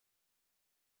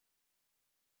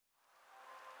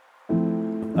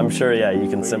I'm sure, yeah, you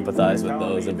can sympathize with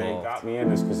those They involved. got me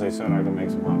in this because they said I could make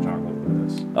some hot chocolate with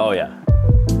this. Oh, yeah.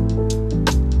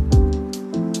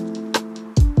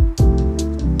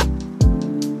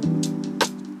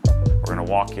 We're going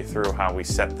to walk you through how we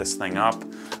set this thing up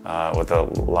with the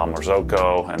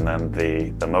Marzocco and then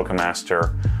the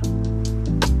MoccaMaster.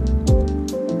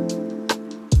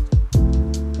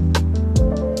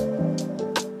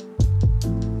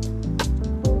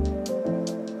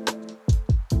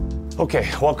 Okay,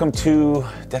 welcome to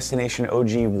Destination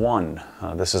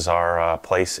OG1. This is our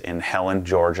place in Helen,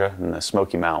 Georgia, in the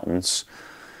Smoky Mountains.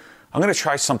 I'm going to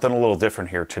try something a little different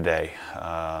here today.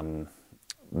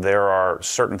 There are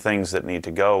certain things that need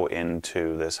to go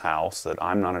into this house that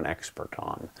I'm not an expert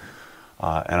on.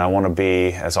 And I want to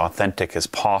be as authentic as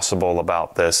possible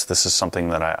about this. This is something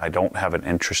that I don't have an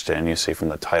interest in. You see from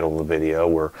the title of the video,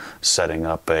 we're setting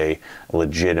up a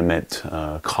legitimate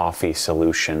coffee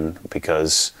solution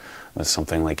because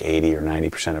something like 80 or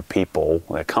 90% of people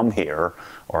that come here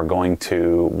are going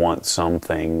to want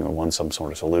something or want some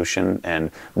sort of solution. And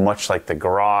much like the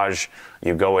garage,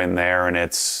 you go in there and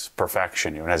it's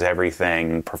perfection. It has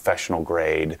everything professional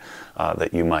grade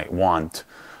that you might want.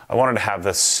 I wanted to have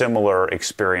this similar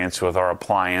experience with our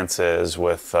appliances,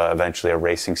 with eventually a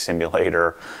racing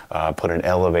simulator, put an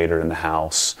elevator in the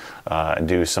house, and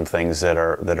do some things that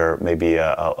are maybe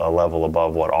a level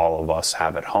above what all of us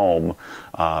have at home,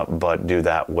 but do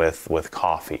that with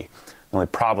coffee. The only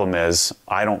problem is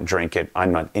I don't drink it.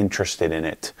 I'm not interested in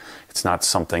it. It's not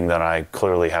something that I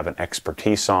clearly have an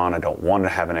expertise on. I don't want to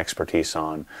have an expertise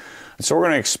on. So we're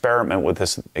going to experiment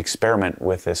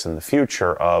with this in the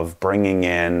future of bringing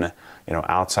in,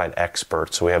 outside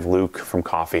experts. So we have Luke from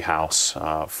Coffeehaus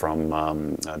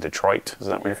from Detroit. Is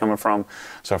that where you're coming from?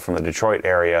 So from the Detroit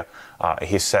area,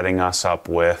 he's setting us up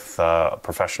with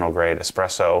professional grade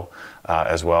espresso,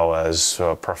 as well as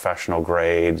professional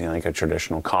grade, like a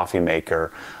traditional coffee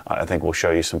maker. I think we'll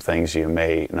show you some things you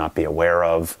may not be aware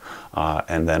of,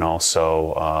 and then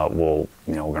also we're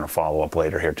going to follow up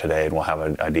later here today, and we'll have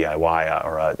a DIY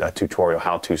or a tutorial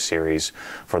how-to series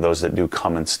for those that do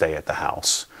come and stay at the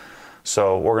house.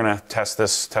 So we're going to test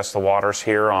the waters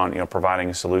here on providing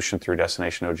a solution through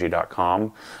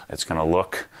destinationog.com. It's going to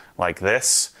look like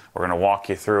this. We're going to walk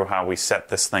you through how we set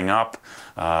this thing up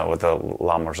with the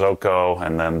Marzocco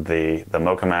and then the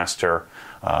MoccaMaster.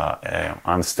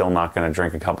 I'm still not going to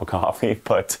drink a cup of coffee,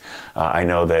 but I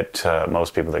know that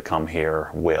most people that come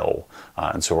here will.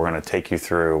 And so we're going to take you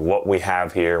through what we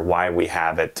have here, why we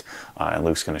have it, and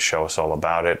Luke's going to show us all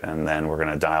about it, and then we're going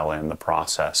to dial in the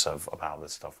process of how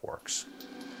this stuff works.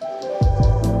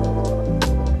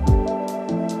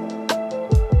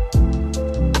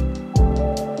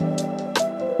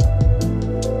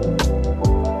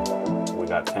 We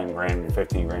got 10 grand,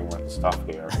 15 grand worth of stuff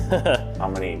here. How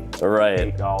many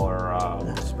 $8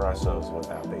 espressos would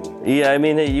that be? Yeah, I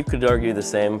mean, you could argue the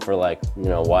same for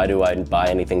why do I buy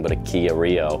anything but a Kia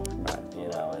Rio? Right.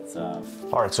 It's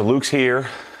All right, so Luke's here.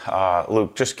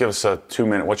 Luke, just give us a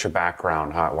 2-minute, what's your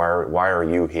background? Why are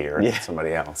you here? Yeah.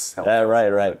 Somebody else.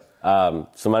 Right.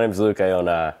 So my name's Luke. I own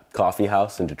a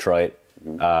Coffeehaus in Detroit.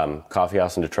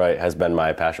 Coffeehaus in Detroit has been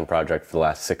my passion project for the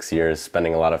last 6 years,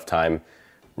 spending a lot of time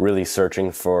really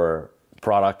searching for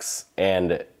products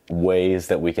and ways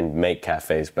that we can make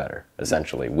cafes better,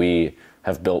 essentially. We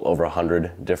have built over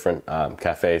 100 different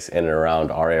cafes in and around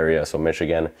our area, so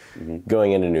Michigan,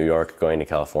 going into New York, going to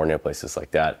California, places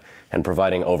like that, and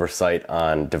providing oversight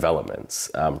on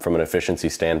developments. From an efficiency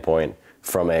standpoint,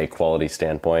 from a quality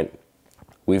standpoint,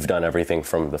 we've done everything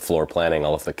from the floor planning,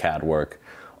 all of the CAD work,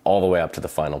 all the way up to the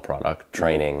final product,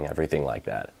 training, everything like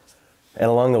that. And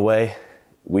along the way,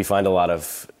 we find a lot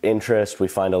of interest, we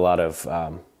find a lot of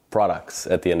products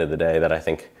at the end of the day that I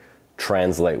think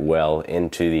translate well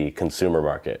into the consumer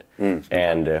market.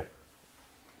 And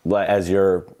as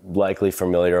you're likely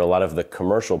familiar, a lot of the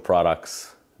commercial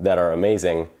products that are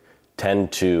amazing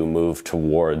tend to move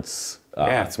towards...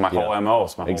 it's my whole MO,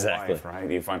 it's my whole exactly. life, right?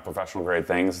 You find professional grade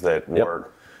things that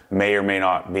may or may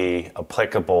not be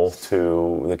applicable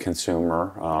to the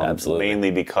consumer, Absolutely. Mainly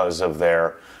because of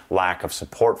their lack of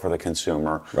support for the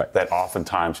consumer, that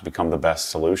oftentimes become the best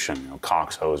solution.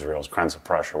 Cox hose reels, Krenza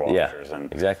pressure washers, and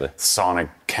exactly. sonic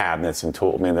cabinets and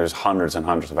tools. I mean, there's hundreds and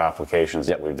hundreds of applications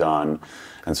that we've done,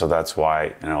 and so that's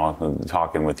why,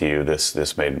 talking with you,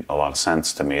 this made a lot of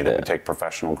sense to me that we take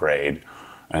professional grade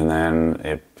And then,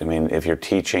 if you're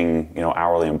teaching,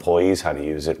 hourly employees how to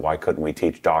use it, why couldn't we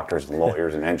teach doctors and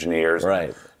lawyers and engineers,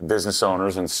 right, business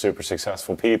owners and super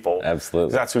successful people?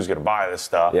 Absolutely. That's who's going to buy this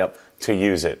stuff. Yep. To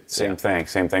use it. Same thing.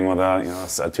 Same thing with a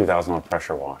 $2,000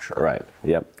 pressure washer. Right.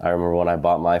 Yep. I remember when I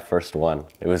bought my first one,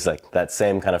 it was like that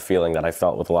same kind of feeling that I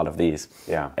felt with a lot of these.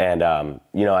 Yeah. And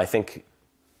I think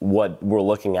what we're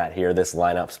looking at here, this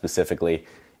lineup specifically,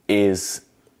 is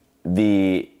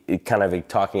kind of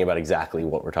talking about exactly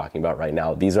what we're talking about right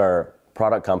now. These are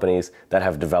product companies that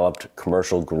have developed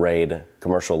commercial grade,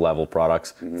 commercial level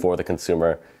products for the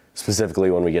consumer.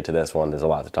 Specifically, when we get to this one, there's a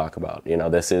lot to talk about.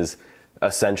 This is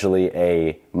essentially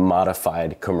a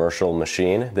modified commercial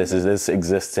machine. This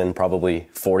exists in probably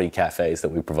 40 cafes that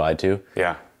we provide to.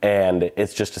 Yeah. And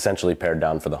it's just essentially pared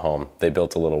down for the home. They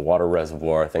built a little water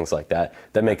reservoir, things like that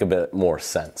make a bit more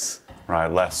sense. Right,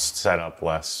 less setup,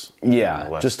 less.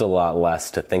 Yeah, just a lot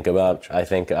less to think about. I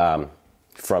think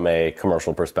from a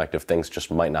commercial perspective, things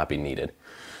just might not be needed.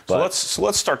 But so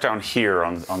let's start down here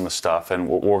on the stuff, and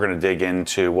we're going to dig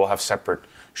into. We'll have separate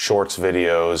shorts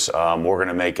videos. We're going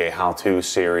to make a how-to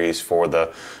series for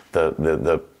the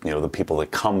people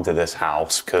that come to this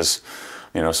house, because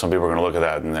some people are going to look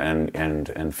at that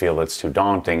and feel it's too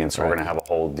daunting, and so we're going to have a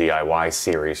whole DIY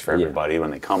series for everybody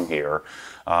when they come here.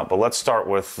 But let's start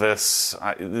with this.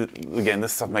 Again,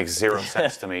 this stuff makes zero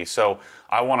sense to me. So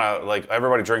I want to,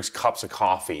 everybody drinks cups of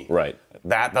coffee. Right.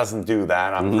 That doesn't do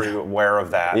that. I'm pretty aware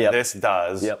of that. Yep. This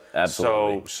does. Yep,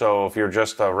 absolutely. So if you're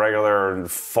just a regular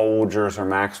Folgers or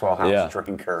Maxwell House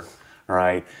drinker,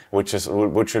 right, which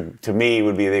to me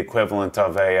would be the equivalent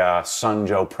of a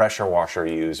Sunjo pressure washer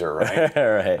user, right?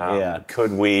 Right.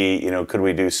 Could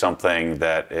we do something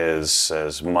that is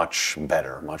much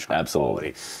better, much higher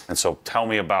quality? And so tell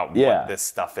me about what this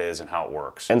stuff is and how it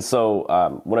works. And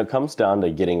so when it comes down to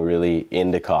getting really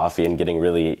into coffee and getting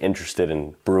really interested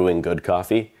in brewing good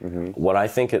coffee, what I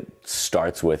think it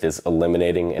starts with is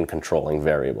eliminating and controlling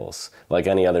variables. Like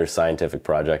any other scientific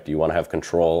project, you want to have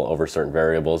control over certain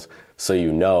variables,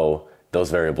 so those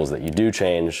variables that you do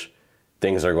change,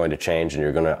 things are going to change, and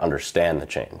you're going to understand the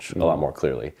change a lot more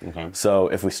clearly. So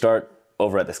if we start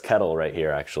over at this kettle right here,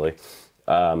 actually,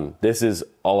 this is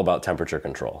all about temperature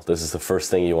control. This is the first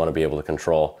thing you want to be able to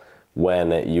control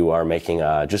when you are making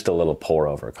just a little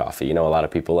pour-over coffee. A lot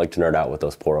of people like to nerd out with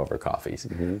those pour-over coffees.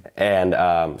 And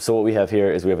so what we have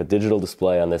here is we have a digital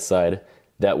display on this side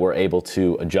that we're able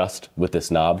to adjust with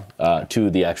this knob to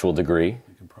the actual degree.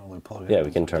 Plug it. Yeah,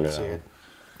 we can turn it on.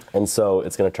 And so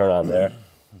it's going to turn on there.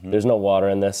 There's no water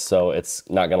in this, so it's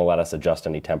not going to let us adjust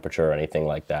any temperature or anything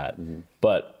like that.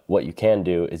 But what you can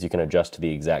do is you can adjust to the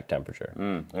exact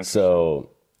temperature. So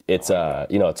it's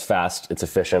it's fast, it's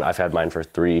efficient. I've had mine for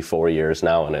 3-4 years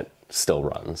now, and it still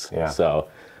runs. Yeah. So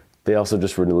they also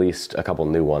just released a couple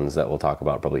new ones that we'll talk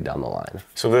about probably down the line.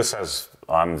 So this has,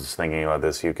 I'm just thinking about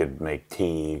this, you could make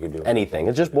tea, you could do anything.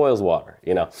 It just boils water,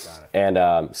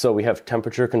 And so we have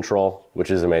temperature control,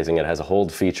 which is amazing. It has a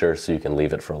hold feature, so you can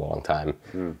leave it for a long time.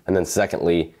 And then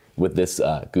secondly, with this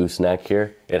gooseneck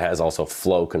here, it has also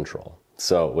flow control.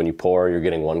 So when you pour, you're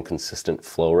getting one consistent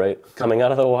flow rate coming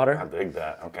out of the water. I dig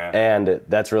that, okay. And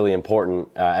that's really important,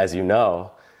 as you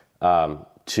know,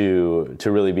 to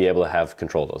really be able to have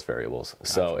control of those variables.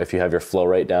 Gotcha. So if you have your flow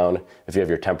rate down, if you have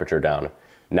your temperature down,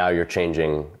 now you're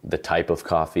changing the type of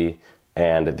coffee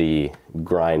and the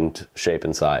grind shape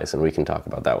and size, and we can talk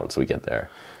about that once we get there.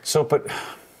 So, but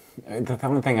the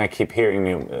one thing I keep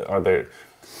hearing,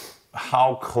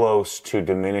 how close to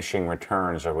diminishing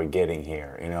returns are we getting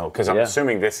here? Because I'm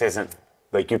assuming this isn't,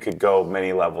 you could go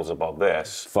many levels above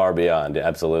this. Far beyond,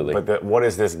 absolutely. But what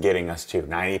is this getting us to?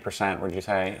 90%, would you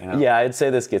say? Yeah, I'd say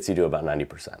this gets you to about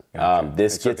 90%. Gotcha.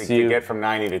 This gets you... to get from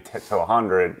 90 to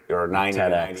 100, or 90 to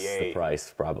 98. The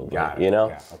price, probably. Got it.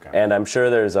 Yeah, okay. And I'm sure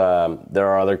there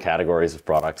are other categories of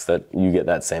products that you get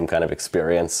that same kind of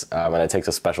experience, and it takes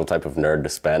a special type of nerd to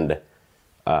spend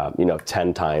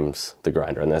 10 times the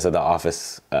grinder. And this at the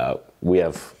office, we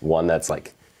have one that's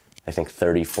I think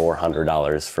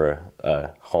 $3,400 for a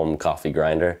home coffee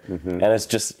grinder. And it's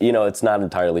just, it's not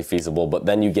entirely feasible, but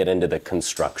then you get into the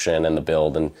construction and the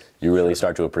build, and you really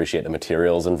start to appreciate the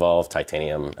materials involved,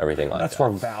 titanium, everything like that. That's where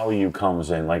value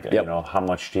comes in. How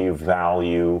much do you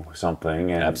value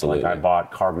something? And absolutely. I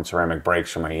bought carbon ceramic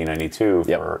brakes from my E92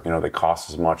 for, they cost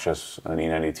as much as an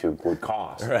E92 would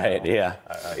cost. Right, yeah.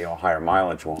 A higher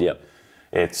mileage one. Yep.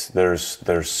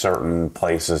 There's certain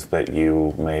places that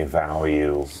you may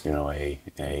value, a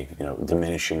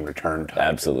diminishing return type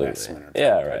absolutely investment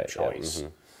or right choice.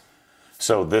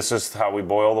 So this is how we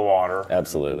boil the water.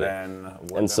 Absolutely.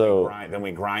 Then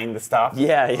we grind the stuff.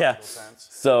 Yeah.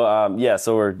 So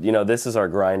we're this is our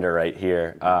grinder right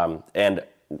here. And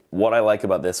what I like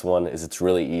about this one is it's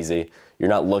really easy. You're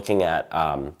not looking at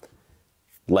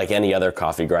like any other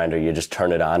coffee grinder. You just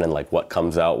turn it on and like what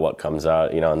comes out,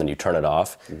 and then you turn it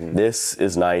off. This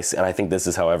is nice, and I think this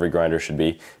is how every grinder should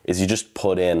be, is you just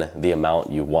put in the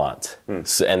amount you want.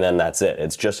 So, and then that's it.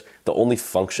 It's just the only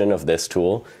function of this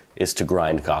tool is to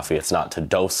grind coffee. It's not to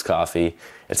dose coffee.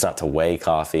 It's not to weigh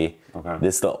coffee. Okay.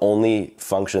 The only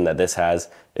function that this has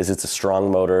is it's a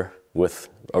strong motor with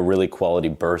a really quality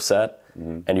burr set,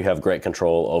 and you have great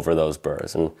control over those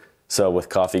burrs. And so with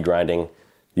coffee grinding,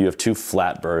 you have 2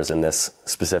 flat burrs in this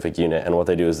specific unit, and what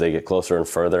they do is they get closer and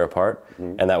further apart,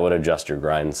 and that would adjust your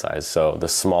grind size. So the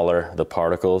smaller the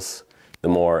particles, the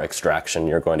more extraction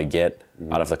you're going to get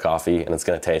out of the coffee, and it's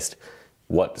going to taste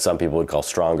what some people would call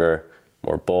stronger,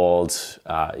 more bold,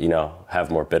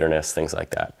 have more bitterness, things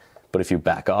like that. But if you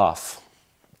back off,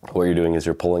 what you're doing is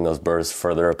you're pulling those burrs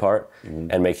further apart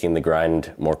and making the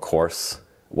grind more coarse.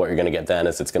 What you're going to get then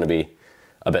is it's going to be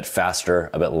a bit faster,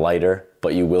 a bit lighter,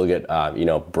 but you will get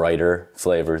brighter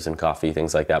flavors in coffee,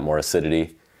 things like that, more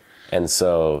acidity. And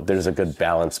so there's a good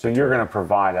balance. So you're going to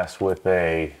provide us with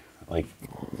these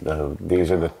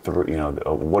are the three,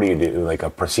 what do you do? Like a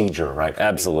procedure, right?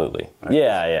 Absolutely. Right?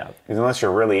 Yeah. Because unless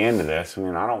you're really into this,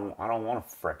 I don't want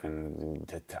to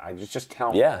frickin', just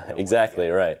tell me. Yeah, exactly,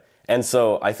 right. And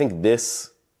so I think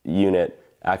this unit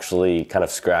actually kind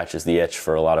of scratches the itch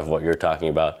for a lot of what you're talking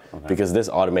about, because this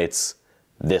automates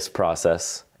this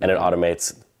process and it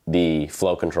automates the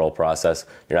flow control process.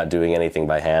 You're not doing anything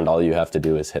by hand. All you have to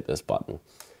do is hit this button.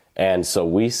 And so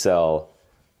we sell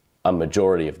a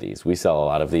majority of these. We sell a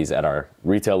lot of these at our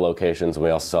retail locations. We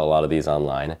also sell a lot of these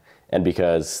online. And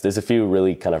because there's a few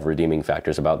really kind of redeeming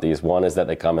factors about these. One is that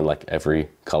they come in like every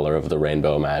color of the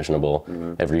rainbow imaginable,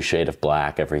 every shade of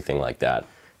black, everything like that.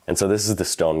 And so this is the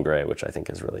stone gray, which I think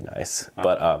is really nice.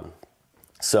 But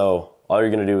so all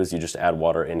you're gonna do is you just add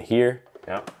water in here.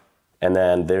 Yep. And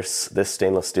then there's this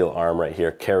stainless steel arm right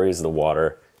here carries the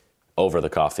water over the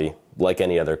coffee like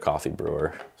any other coffee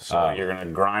brewer. So you're going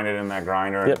to grind it in that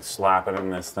grinder and slap it in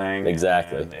this thing.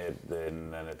 Exactly.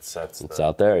 And then it sets. It's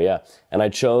out there, yeah. And I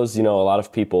chose, a lot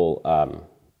of people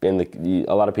in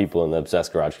the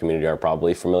Obsessed Garage community are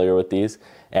probably familiar with these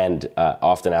and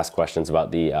often ask questions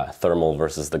about the thermal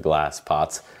versus the glass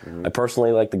pots. I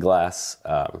personally like the glass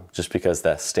just because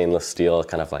that stainless steel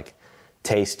kind of like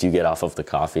taste you get off of the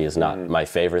coffee is not my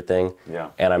favorite thing. Yeah.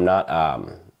 And I'm not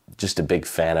just a big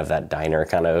fan of that diner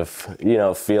kind of,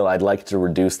 feel. I'd like to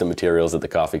reduce the materials that the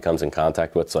coffee comes in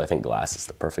contact with, so I think glass is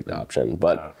the perfect option.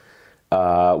 But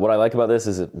what I like about this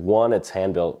is, one, it's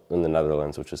hand-built in the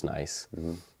Netherlands, which is nice.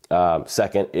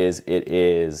 Second is it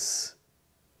is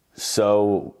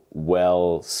so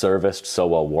well serviced, so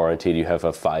well warranted. You have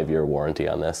a 5-year warranty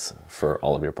on this for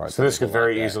all of your parts. So this could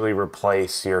very easily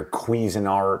replace your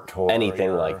Cuisinart or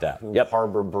anything like that. Yep.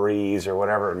 Harbor Breeze or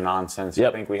whatever nonsense. Yep.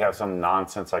 I think we have some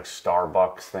nonsense like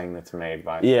Starbucks thing that's made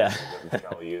by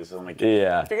Michelle uses. I'm like,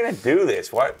 yeah. If you're gonna do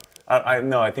this, what?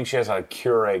 I think she has a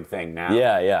Keurig thing now.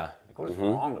 Yeah. What's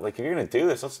wrong? Like, if you're gonna do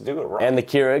this, let's do it right. And the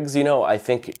Keurigs, I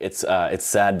think it's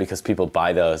sad because people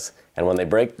buy those, and when they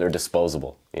break, they're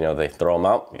disposable. They throw them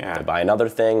out. Yeah. They buy another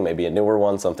thing, maybe a newer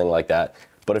one, something like that.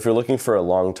 But if you're looking for a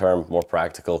long-term, more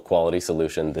practical, quality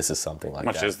solution, this is something like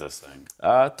that. How much is this thing?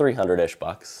 $300-ish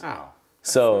bucks. Oh.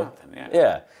 So nothing,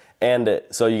 yeah, and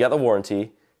so you got the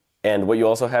warranty, and what you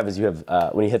also have is you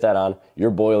have when you hit that on,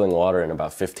 you're boiling water in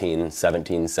about 15,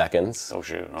 17 seconds. Oh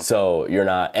shoot. Okay. So you're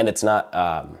not, and it's not.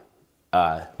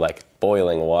 Like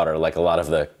boiling water, like a lot of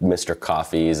the Mr.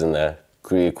 Coffees and the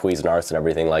Cuisinarts and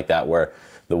everything like that, where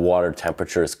the water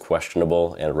temperature is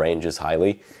questionable and ranges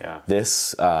highly. Yeah.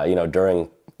 This, during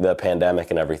the pandemic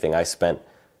and everything, I spent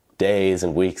days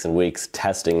and weeks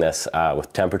testing this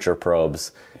with temperature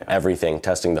probes, everything,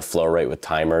 testing the flow rate with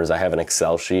timers. I have an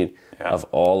Excel sheet of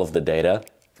all of the data.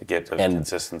 To get the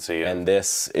consistency. And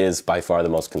this is by far the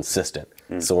most consistent.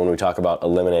 So when we talk about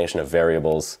elimination of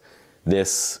variables,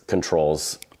 this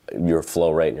controls your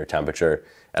flow rate and your temperature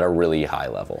at a really high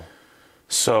level.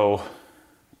 So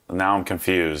now I'm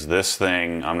confused. This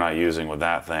thing I'm not using with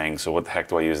that thing, so what the heck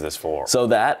do I use this for? So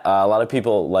that, a lot of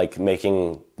people like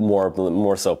making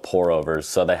more so pour-overs.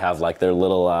 So they have like their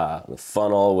little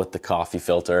funnel with the coffee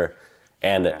filter,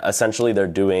 and essentially they're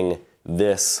doing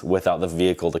this without the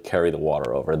vehicle to carry the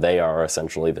water over. They are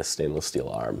essentially the stainless steel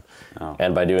arm. Oh.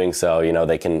 And by doing so, you know,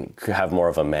 they can have more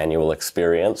of a manual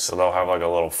experience. So they'll have like a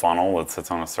little funnel that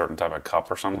sits on a certain type of cup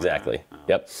or something? Exactly. Oh.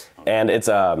 Yep. Okay. And it's,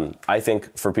 I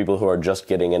think for people who are just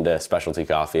getting into specialty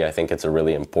coffee, I think it's a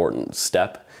really important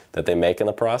step that they make in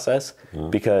the process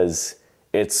because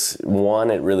it's,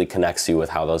 one, it really connects you with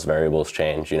how those variables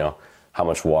change, you know, how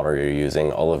much water you're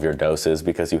using, all of your doses,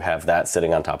 because you have that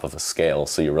sitting on top of a scale,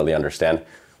 so you really understand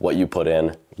what you put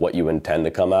in, what you intend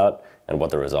to come out, and what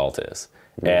the result is.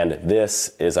 And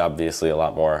this is obviously a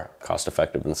lot more cost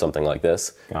effective than something like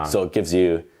this. So it gives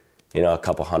you, you know, a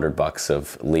couple $100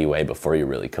 of leeway before you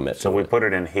really commit to it. So we put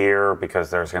it in here because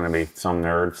there's going to be some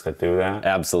nerds that do that?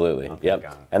 Absolutely, okay,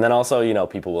 yep. And then also, you know,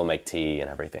 people will make tea and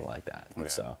everything like that. Okay.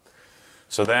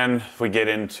 So then we get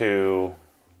into,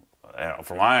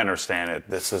 from what I understand it,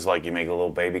 this is like you make a little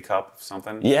baby cup of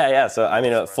something? Yeah. So, I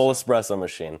mean, a full espresso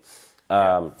machine.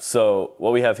 So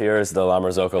what we have here is the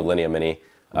Marzocco Linea Mini.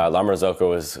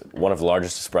 Marzocco is one of the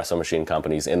largest espresso machine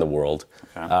companies in the world.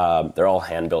 Okay. They're all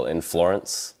hand-built in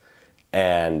Florence.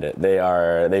 And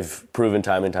they've proven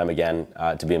time and time again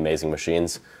to be amazing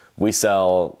machines. We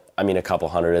sell, I mean, a couple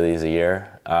hundred of these a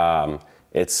year.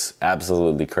 It's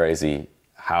absolutely crazy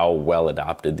how well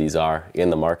adopted these are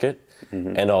in the market.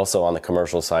 And also on the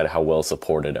commercial side, how well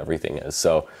supported everything is.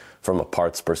 So from a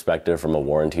parts perspective, from a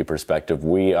warranty perspective,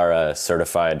 we are a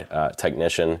certified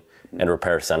technician and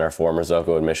repair center for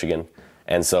Marzocco in Michigan.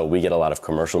 And so we get a lot of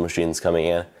commercial machines coming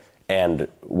in. And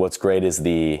what's great is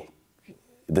the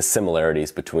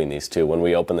similarities between these two. When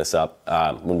we open this up,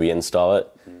 when we install it,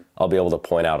 I'll be able to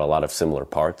point out a lot of similar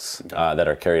parts that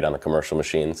are carried on the commercial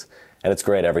machines. And it's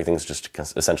great, everything's just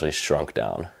essentially shrunk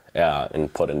down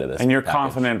and put into this. And you're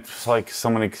confident, like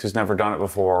somebody who's never done it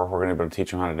before, we're gonna be able to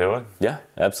teach them how to do it? Yeah,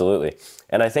 absolutely.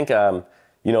 And I think,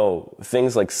 you know,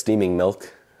 things like steaming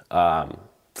milk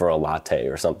for a latte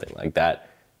or something like that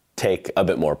take a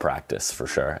bit more practice for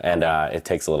sure. And it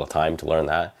takes a little time to learn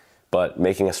that. But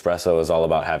making espresso is all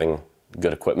about having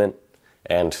good equipment,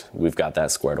 and we've got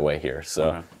that squared away here.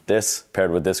 So this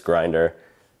paired with this grinder,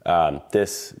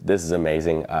 this is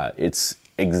amazing. It's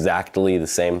exactly the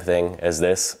same thing as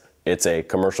this. It's a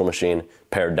commercial machine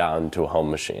pared down to a home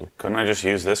machine. Couldn't I just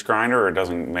use this grinder, or it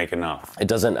doesn't make enough? It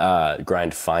doesn't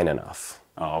grind fine enough.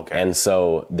 Oh, okay. And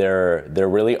so there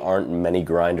really aren't many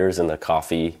grinders in the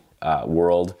coffee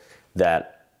world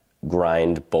that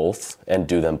grind both and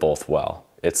do them both well.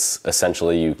 It's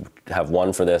essentially you have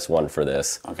one for this, one for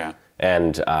this. Okay.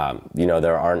 And, you know,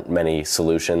 there aren't many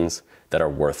solutions that are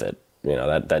worth it, you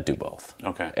know, that do both.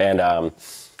 Okay. And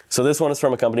so this one is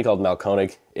from a company called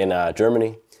Marzocco in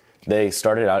Germany. They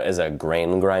started out as a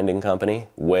grain grinding company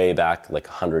way back like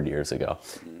 100 years ago.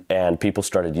 And people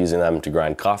started using them to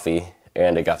grind coffee,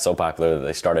 and it got so popular that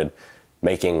they started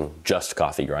making just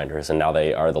coffee grinders. And now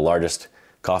they are the largest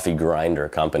coffee grinder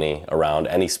company around.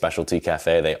 Any specialty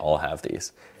cafe, they all have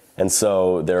these. And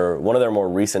so one of their more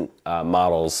recent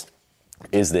models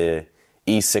is the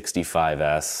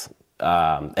E65S.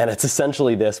 And it's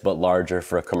essentially this, but larger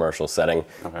for a commercial setting.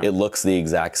 Okay. It looks the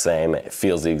exact same, it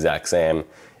feels the exact same,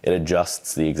 it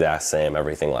adjusts the exact same,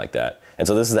 everything like that. And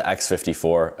so this is the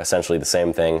X54, essentially the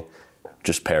same thing,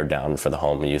 just pared down for the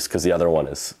home use, because the other one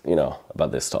is, you know,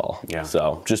 about this tall. Yeah.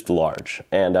 So just large.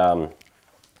 And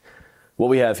what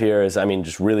we have here is, I mean,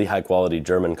 just really high quality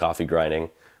German coffee grinding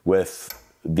with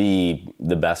the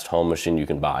best home machine you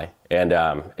can buy. And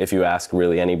if you ask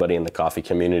really anybody in the coffee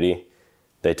community,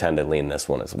 they tend to lean this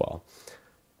one as well.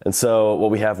 And so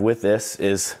what we have with this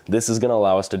is going to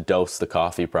allow us to dose the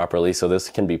coffee properly. So this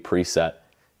can be preset.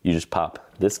 You just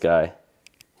pop this guy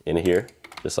in here,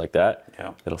 just like that.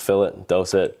 Yeah. It'll fill it,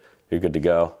 dose it, you're good to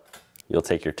go. You'll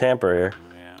take your tamper here,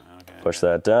 push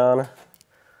that down,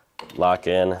 lock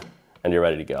in, and you're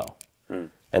ready to go.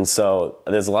 And so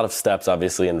there's a lot of steps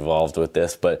obviously involved with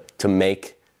this, but to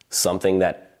make something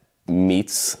that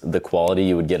meets the quality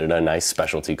you would get in a nice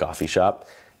specialty coffee shop,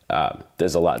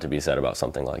 there's a lot to be said about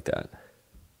something like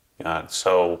that.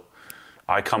 So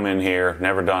I come in here,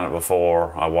 never done it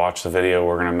before. I watch the video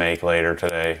we're gonna make later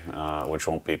today, which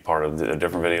won't be part of a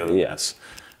different video than this.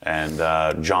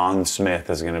 And John Smith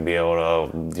is going to be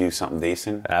able to do something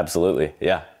decent. Absolutely,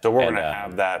 yeah. So we're going to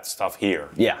have that stuff here.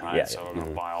 Yeah, right? yeah. So we're going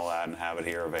to buy all that and have it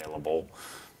here available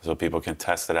so people can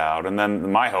test it out. And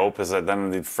then my hope is that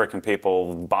then the freaking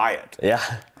people buy it.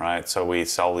 Yeah. Right, so we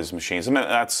sell these machines. I mean,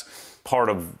 that's part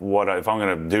of what, if I'm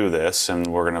going to do this and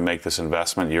we're going to make this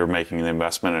investment, you're making the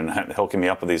investment and hooking me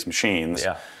up with these machines.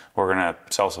 Yeah. We're going to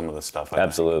sell some of this stuff.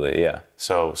 Absolutely, yeah.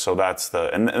 So that's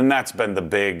and that's been the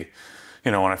big,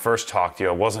 you know, when I first talked to you,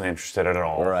 I wasn't interested at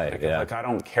all. Right, like, yeah. Like, I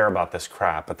don't care about this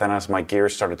crap. But then as my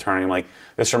gears started turning, I'm like,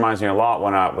 this reminds me a lot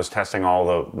when I was testing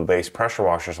all the base pressure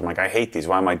washers. I'm like, I hate these.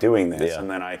 Why am I doing this? Yeah. And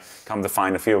then I come to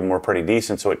find a few of them were pretty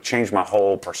decent. So it changed my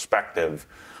whole perspective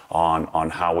on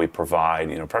how we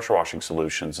provide, you know, pressure washing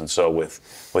solutions. And so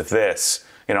with this,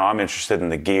 you know, I'm interested in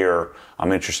the gear,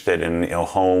 I'm interested in, you know,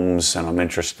 homes, and I'm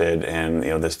interested in, you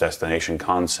know, this destination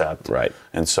concept. Right.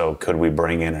 And so could we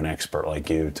bring in an expert like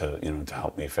you to, you know, to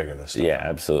help me figure this stuff Yeah, out?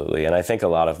 absolutely. And I think a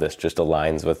lot of this just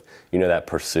aligns with, you know, that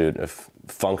pursuit of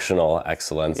functional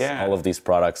excellence. Yeah. All of these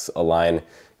products align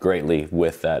greatly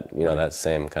with that, you know, that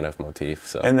same kind of motif.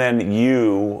 So. And then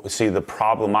you see, the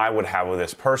problem I would have with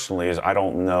this personally is I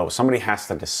don't know. Somebody has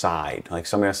to decide. Like,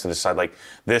 somebody has to decide, like,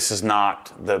 this is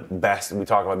not the best. We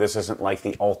talk about this isn't like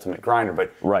the ultimate grinder,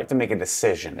 but you have to make a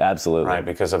decision. Absolutely. Right?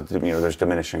 Because of, you know, there's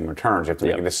diminishing returns. You have to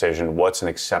make a decision. What's an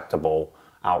acceptable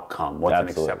outcome? What's an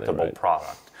acceptable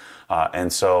product?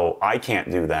 And so I can't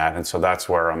do that, and so that's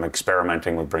where I'm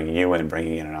experimenting with bringing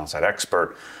in an outside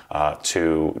expert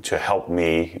to help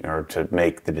me, or to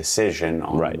make the decision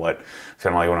on what,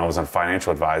 kind of like when I was on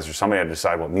financial advisor, somebody had to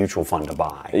decide what mutual fund to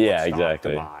buy. Yeah,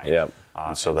 exactly. Yep.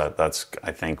 So that's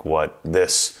I think what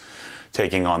this,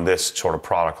 taking on this sort of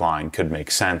product line could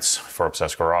make sense for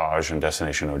Obsessed Garage and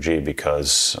Destination OG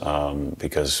because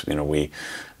you know, we,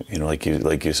 you know, like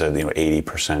you said, you know,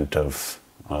 80% of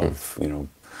you know,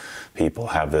 people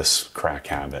have this crack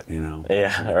habit, you know.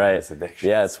 Yeah, right.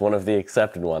 Yeah, it's one of the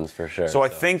accepted ones for sure. So I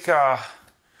think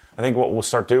what we'll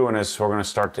start doing is we're going to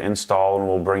start to install, and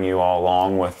we'll bring you all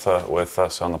along with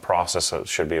us on the process. So it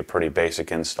should be a pretty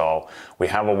basic install. We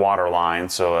have a water line,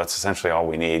 so that's essentially all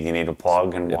we need. You need a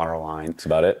plug and water line. That's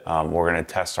about it. We're going to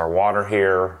test our water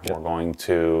here. We're going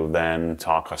to then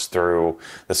talk us through.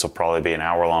 This will probably be an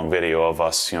hour-long video of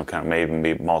us, you know, kind of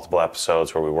maybe be multiple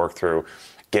episodes where we work through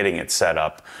getting it set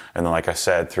up. And then, like I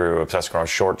said, through Obsessed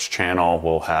Garage Shorts channel,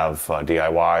 we'll have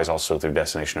DIYs. Also through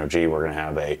Destination OG, we're going to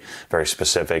have a very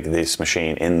specific, this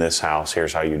machine in this house,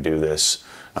 here's how you do this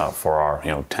for our,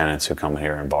 you know, tenants who come in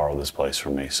here and borrow this place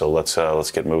from me. So let's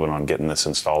get moving on getting this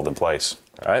installed in place.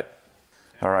 All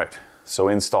right. So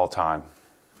install time.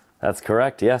 That's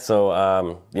correct. Yeah.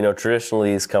 So, you know,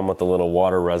 traditionally these come with a little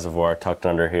water reservoir tucked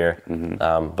under here.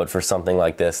 But for something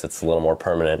like this, it's a little more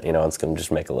permanent. You know, it's going to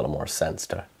just make a little more sense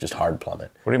to just hard plumb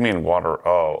it. What do you mean water?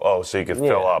 Oh, so you can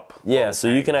fill up. Yeah. So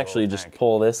you can actually just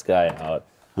pull this guy out.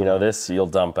 You know, this you'll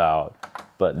dump out,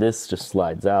 but this just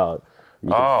slides out. You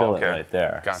can fill it right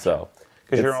there. Gotcha. So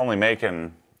because you're only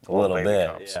making a little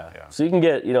bit, yeah. So you can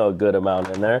get, you know, a good amount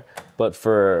in there, but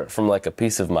from like a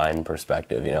peace of mind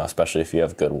perspective, you know, especially if you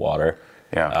have good water,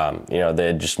 you know,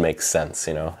 they just make sense.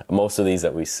 You know, most of these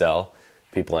that we sell,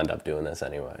 people end up doing this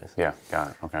anyways. Yeah, got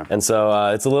it. Okay. And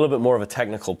so it's a little bit more of a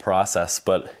technical process,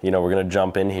 but you know, we're gonna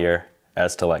jump in here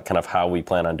as to like kind of how we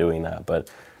plan on doing that. But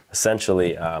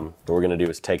essentially, what we're gonna do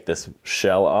is take this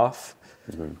shell off.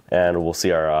 And we'll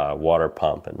see our water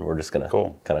pump, and we're just gonna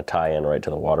kind of tie in right to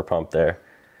the water pump there,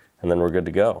 and then we're good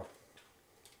to go.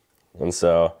 And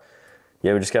so,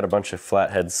 yeah, we just got a bunch of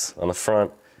flatheads on the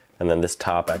front, and then this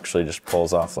top actually just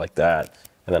pulls off like that,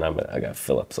 and then I got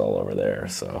Phillips all over there,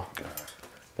 so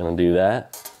gonna do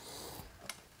that.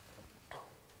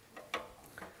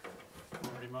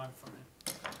 Already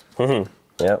modified.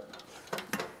 Yep.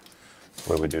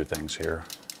 What do we do things here?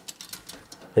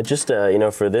 It just, you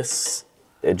know, for this,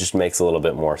 it just makes a little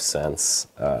bit more sense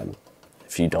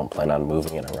if you don't plan on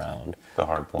moving it around. The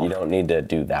hard plumb. You don't need to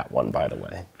do that one, by the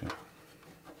way. Yeah.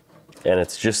 And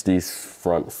it's just these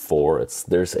front four.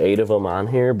 There's 8 of them on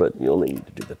here, but you'll need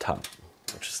to do the top,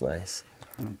 which is nice.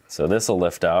 So this will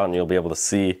lift out, and you'll be able to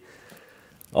see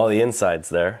all the insides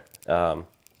there.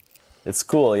 It's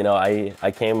cool, you know,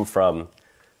 I came from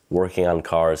working on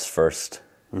cars first,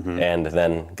 and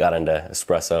then got into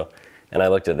espresso. And I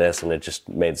looked at this, and it just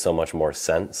made so much more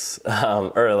sense.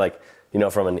 Or like, you know,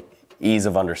 from an ease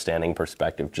of understanding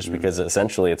perspective, just because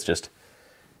essentially it's just,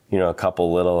 you know, a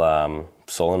couple little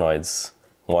solenoids,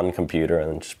 one computer, and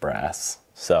then just brass.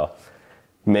 So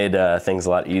made things a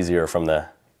lot easier from the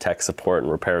tech support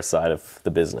and repair side of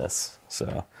the business. So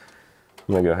I'm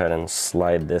gonna go ahead and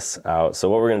slide this out. So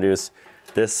what we're gonna do is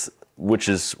this, which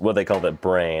is what they call the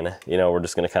brain, you know, we're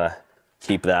just gonna kind of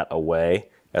keep that away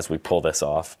as we pull this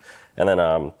off. And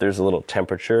then there's a little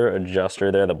temperature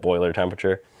adjuster there, the boiler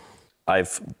temperature.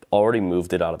 I've already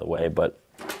moved it out of the way, but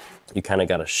you kind of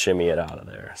got to shimmy it out of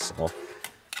there. So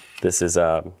this is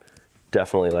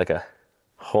definitely like a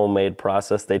homemade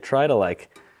process. They try to, like,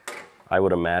 I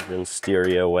would imagine, steer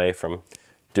you away from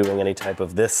doing any type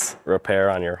of this repair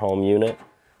on your home unit,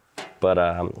 but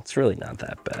it's really not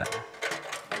that bad.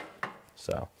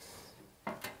 So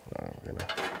we're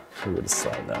gonna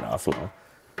slide that off now.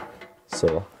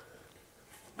 So,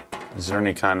 is there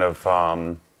any kind of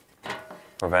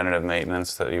preventative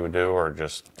maintenance that you would do, or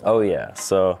just? Oh yeah,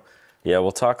 so yeah,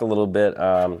 we'll talk a little bit,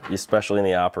 especially in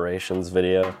the operations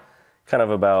video, kind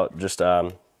of about just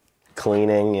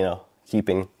cleaning, you know,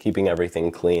 keeping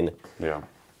everything clean. Yeah.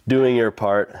 Doing your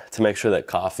part to make sure that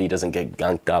coffee doesn't get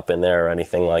gunked up in there or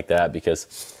anything like that,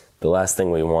 because the last thing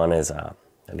we want is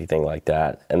anything like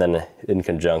that. And then in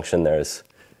conjunction, there's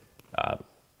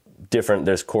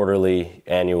there's quarterly,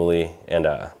 annually, and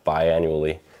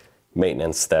biannually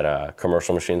maintenance that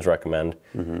commercial machines recommend.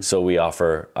 So we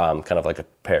offer kind of like a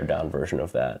pared down version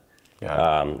of that.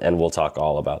 Yeah. And we'll talk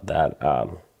all about that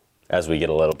as we get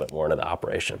a little bit more into the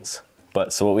operations.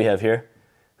 But so what we have here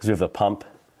is we have the pump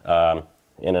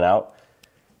in and out.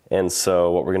 And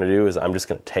so what we're gonna do is I'm just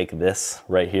gonna take this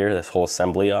right here, this whole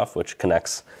assembly off, which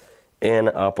connects in,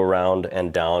 up, around,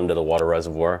 and down to the water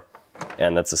reservoir.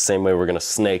 And that's the same way we're gonna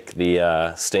snake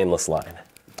the stainless line.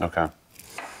 Okay.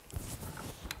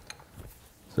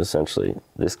 So essentially,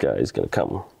 this guy is gonna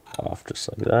come off just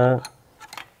like that.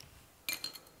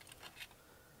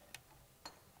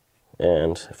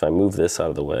 And if I move this out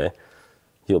of the way,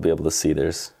 you'll be able to see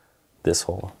there's this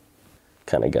whole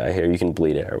kind of guy here. You can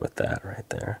bleed air with that right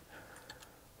there.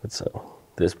 And so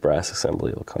this brass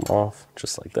assembly will come off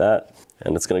just like that.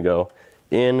 And it's gonna go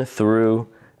in, through,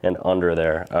 and under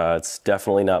there. It's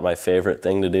definitely not my favorite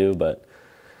thing to do, but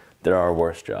there are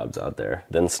worse jobs out there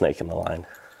than snaking the line.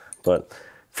 But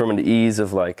from an ease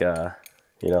of like,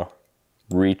 you know,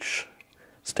 reach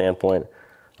standpoint,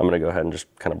 I'm gonna go ahead and just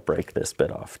kind of break this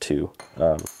bit off too.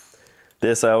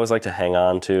 This I always like to hang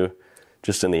on to,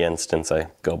 just in the instance I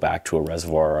go back to a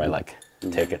reservoir, or I like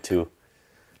take it to,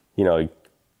 you know,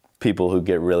 people who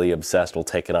get really obsessed will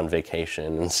take it on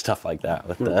vacation and stuff like that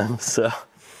with them. So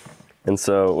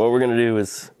what we're gonna do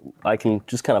is I can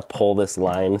just kind of pull this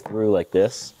line through like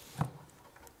this,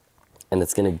 and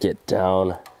it's gonna get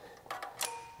down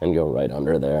and go right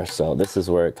under there. So this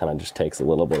is where it kind of just takes a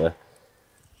little bit of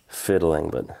fiddling,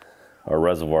 but our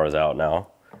reservoir is out now.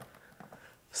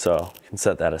 So you can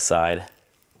set that aside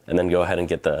and then go ahead and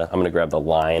get I'm gonna grab the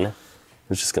line.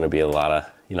 There's just gonna be a lot of,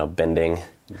 you know, bending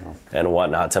and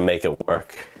whatnot to make it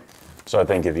work. So I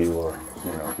think if you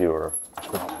were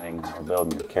plumbing or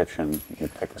building a kitchen,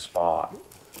 you'd pick a spot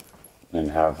and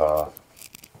have, I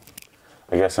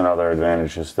guess another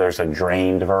advantage is there's a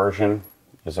drained version.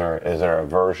 Is there a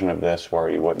version of this where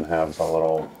you wouldn't have the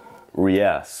little?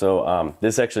 Yeah, so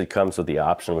this actually comes with the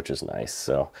option, which is nice.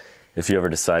 So if you ever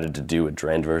decided to do a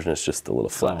drained version, it's just the little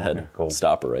flathead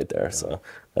stopper right there. So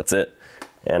that's it.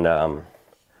 And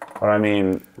but I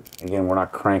mean, again, we're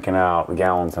not cranking out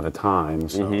gallons at a time.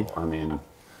 So I mean,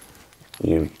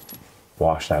 you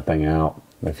wash that thing out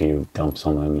if you dump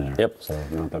something in there. Yep.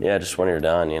 So yeah, just when you're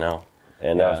done, you know.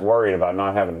 And I was worried about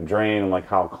not having a drain. I'm like,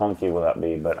 how clunky will that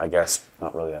be? But I guess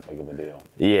not really that big of a deal.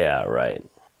 Yeah, right.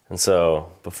 And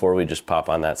so before we just pop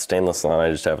on that stainless line,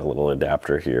 I just have a little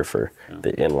adapter here for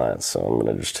the inlet. So I'm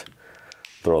gonna just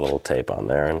throw a little tape on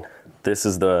there. And this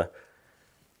is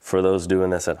for those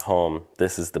doing this at home,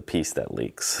 this is the piece that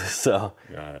leaks. So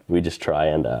we just try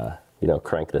and, you know,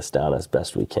 crank this down as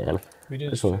best we can. We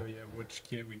didn't show you which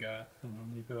kit we got.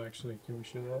 You could actually, can we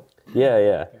show that? Yeah.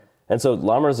 Okay. And so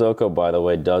La Marzocco, by the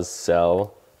way, does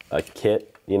sell a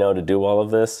kit, you know, to do all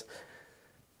of this.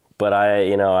 But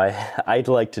I'd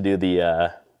like to do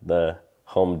the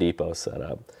Home Depot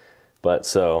setup. But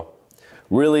so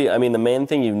really, I mean, the main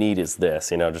thing you need is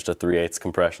this, you know, just a 3/8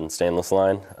 compression stainless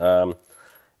line.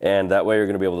 And that way you're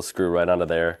gonna be able to screw right onto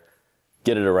there,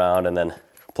 get it around, and then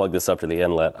plug this up to the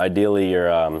inlet. Ideally,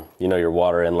 your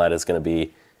water inlet is gonna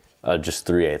be just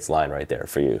 3/8 line right there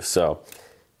for you. So,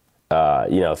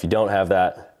 if you don't have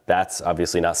that, that's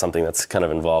obviously not something that's kind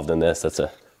of involved in this. That's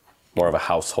more of a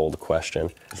household question.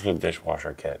 It's a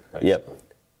dishwasher kit. Basically. Yep.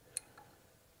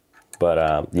 But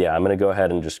I'm gonna go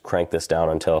ahead and just crank this down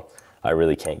until I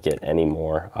really can't get any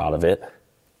more out of it.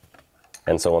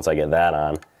 And so once I get that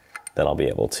on, then I'll be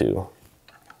able to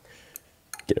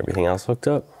get everything else hooked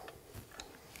up.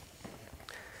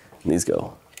 And these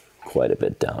go quite a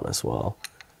bit down as well.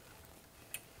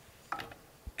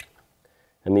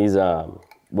 And these,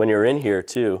 when you're in here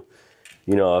too,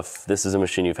 you know, if this is a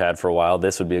machine you've had for a while,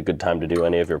 this would be a good time to do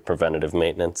any of your preventative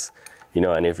maintenance. You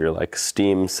know, any of your like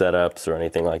steam setups or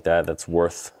anything like that that's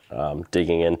worth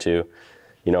digging into,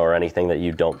 you know, or anything that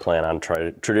you don't plan on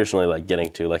traditionally like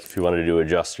getting to. Like if you wanted to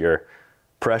adjust your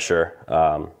pressure,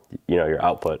 you know, your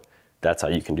output, that's how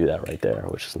you can do that right there,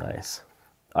 which is nice.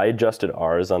 I adjusted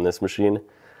ours on this machine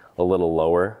a little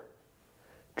lower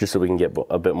just so we can get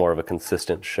a bit more of a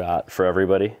consistent shot for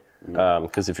everybody.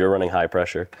 because if you're running high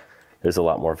pressure, there's a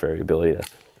lot more variability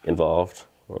involved.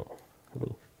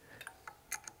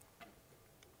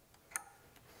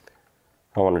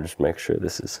 I want to just make sure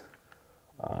this is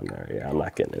on there. Yeah, I'm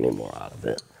not getting any more out of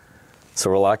it. So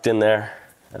we're locked in there,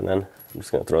 and then I'm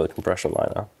just going to throw the compression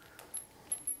line on.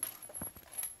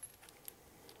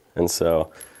 And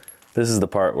so this is the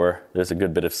part where there's a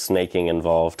good bit of snaking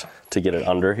involved to get it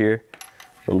under here.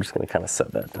 I'm just going to kind of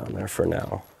set that down there for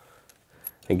now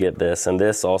and get this. And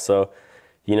this also,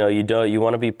 you know, you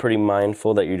want to be pretty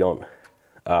mindful that you don't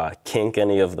kink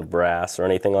any of the brass or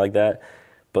anything like that.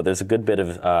 But there's a good bit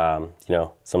of, you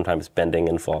know, sometimes bending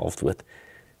involved with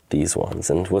these ones.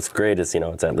 And what's great is, you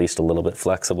know, it's at least a little bit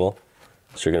flexible.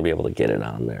 So you're going to be able to get it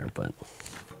on there, but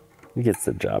it gets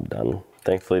the job done.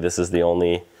 Thankfully, this is the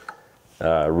only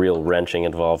real wrenching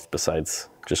involved besides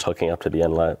just hooking up to the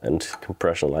inlet, and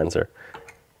compression lines are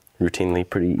routinely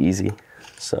pretty easy.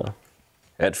 So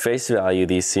at face value,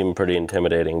 these seem pretty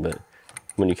intimidating, but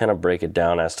when you kind of break it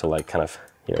down as to like kind of,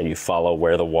 you know, you follow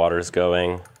where the water's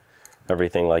going,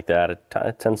 everything like that,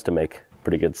 it tends to make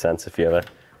pretty good sense if you have a,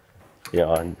 you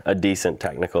know, a decent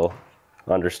technical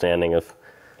understanding of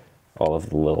all of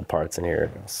the little parts in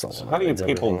here. So how do you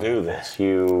people do this?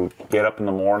 You get up in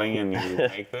the morning and you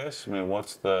make this? I mean,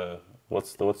 what's the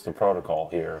protocol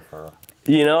here for?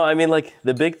 You know, I mean, like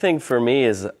the big thing for me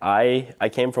is I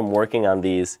came from working on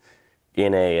these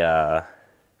in a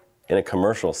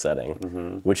commercial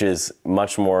setting, which is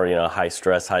much more, you know, high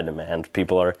stress, high demand.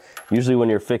 People are usually, when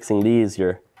you're fixing these,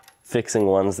 you're fixing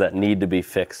ones that need to be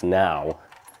fixed now,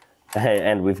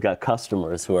 and we've got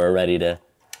customers who are ready to,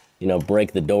 you know,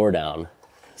 break the door down.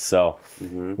 So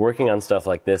working on stuff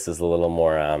like this is a little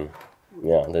more, you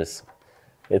know,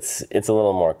 it's a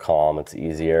little more calm, it's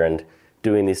easier, and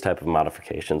doing these type of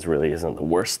modifications really isn't the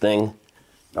worst thing.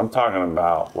 I'm talking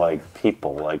about like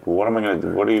people, like what am I gonna do?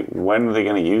 When are they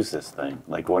gonna use this thing?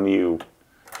 Like when do you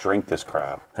drink this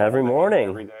crap? Every morning.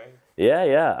 Every day?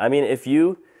 Yeah. I mean,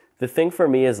 the thing for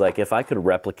me is like, if I could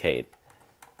replicate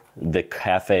the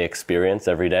cafe experience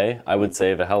every day, I would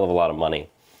save a hell of a lot of money.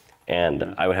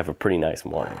 And I would have a pretty nice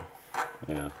morning.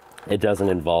 Yeah. It doesn't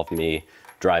involve me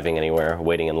driving anywhere,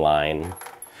 waiting in line.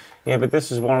 Yeah, but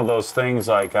this is one of those things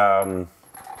like I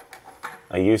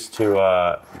used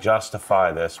to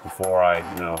justify this before I,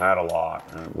 you know, had a lot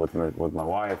with my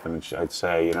wife, and I'd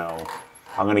say, you know,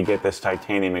 I'm gonna get this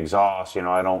titanium exhaust. You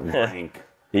know, I don't drink.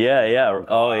 Yeah.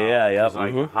 Oh yeah. Yep.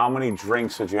 Like, how many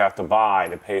drinks would you have to buy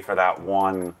to pay for that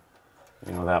one?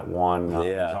 You know,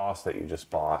 exhaust that you just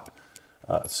bought.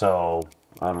 So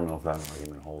I don't know if that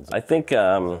argument holds. I think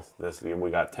we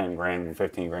got 10 grand,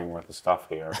 15 grand worth of stuff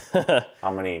here.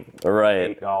 How many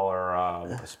 $8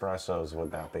 espressos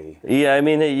would that be? Yeah, I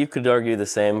mean, you could argue the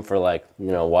same for like,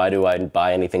 you know, why do I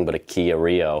buy anything but a Kia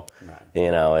Rio? Right.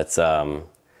 You know, it's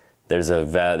there's a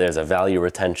value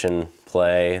retention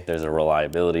play, there's a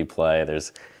reliability play,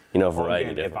 there's, you know, a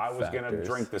variety of different factors. If I was going to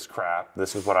drink this crap,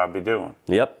 this is what I'd be doing.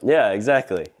 Yep. Yeah,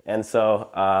 exactly. And so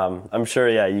I'm sure,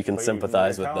 yeah, you can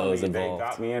sympathize with those involved. They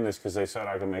got me in this because they said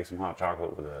I could make some hot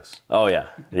chocolate with this. Oh, yeah.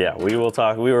 Yeah, we will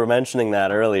talk. We were mentioning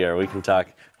that earlier. We can talk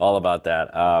all about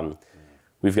that.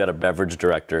 We've got a beverage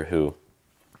director who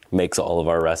makes all of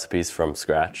our recipes from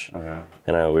scratch. Okay.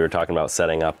 And we were talking about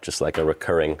setting up just like a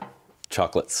recurring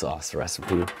chocolate sauce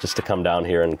recipe just to come down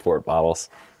here and port bottles.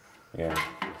 Yeah.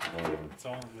 It's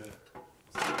all in the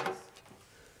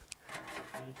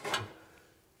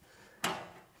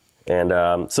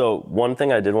And so one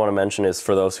thing I did want to mention is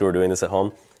for those who are doing this at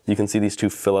home, you can see these two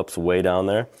Phillips way down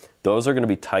there. Those are going to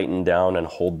be tightened down and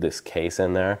hold this case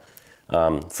in there.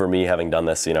 For me, having done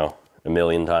this, you know, a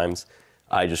million times,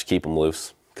 I just keep them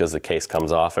loose because the case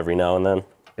comes off every now and then.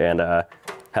 And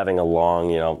having a long,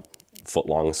 you know,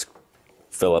 foot-long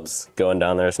Phillips going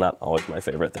down there is not always my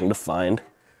favorite thing to find.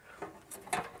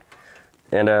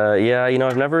 And yeah, you know,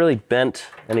 I've never really bent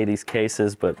any of these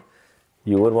cases, but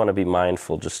you would want to be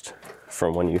mindful just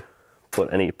from when you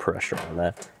put any pressure on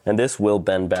that. And this will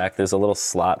bend back. There's a little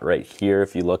slot right here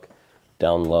if you look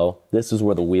down low. This is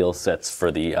where the wheel sits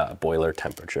for the boiler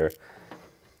temperature.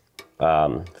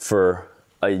 For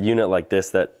a unit like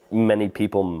this that many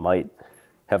people might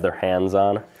have their hands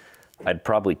on, I'd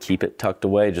probably keep it tucked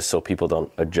away just so people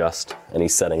don't adjust any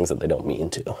settings that they don't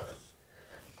mean to.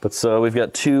 But so we've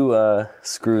got two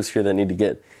screws here that need to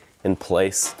get in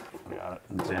place. Got it.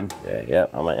 It's in. Yeah,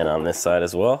 and on this side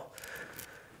as well.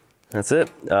 That's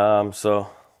it. So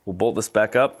we'll bolt this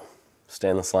back up,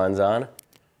 stainless lines on.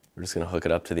 We're just gonna hook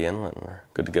it up to the inlet and we're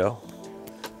good to go.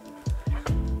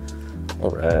 All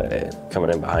right,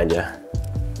 coming in behind you.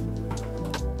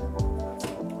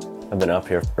 I've been up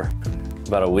here for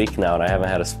about a week now and I haven't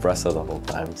had espresso the whole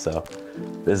time, so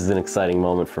this is an exciting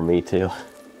moment for me too.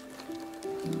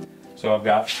 So I've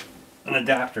got an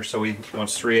adapter, so we want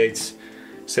 3/8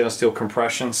 stainless steel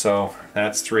compression, so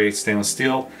that's 3/8 stainless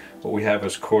steel. What we have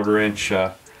is 1/4 inch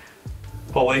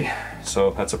pulley,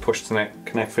 so that's a push to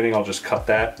connect fitting. I'll just cut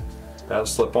that. That'll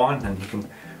slip on, and you can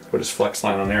put his flex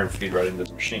line on there and feed right into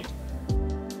the machine.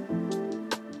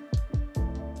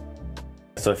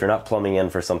 So if you're not plumbing in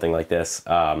for something like this,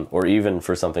 or even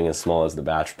for something as small as the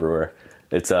batch brewer,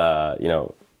 it's you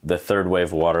know, the third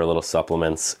wave water little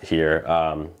supplements here,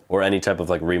 or any type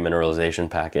of like remineralization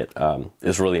packet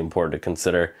is really important to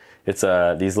consider. It's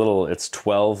it's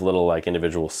 12 little like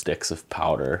individual sticks of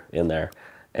powder in there,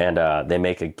 and they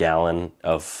make a gallon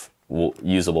of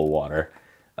usable water.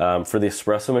 For the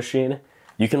espresso machine,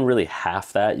 you can really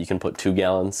half that. You can put 2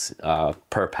 gallons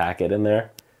per packet in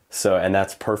there. So, and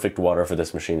that's perfect water for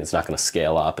this machine. It's not going to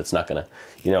scale up. It's not going to,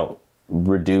 you know,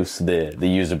 reduce the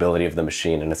usability of the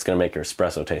machine, and it's going to make your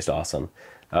espresso taste awesome.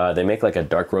 They make like a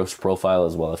dark roast profile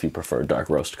as well if you prefer dark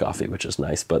roast coffee, which is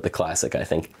nice. But the classic, I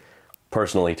think,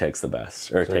 personally tastes the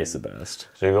best, or tastes the best.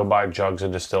 So you go buy jugs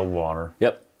of distilled water.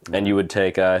 Yep. And you would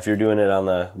take, if you're doing it on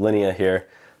the Linea here,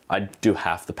 I'd do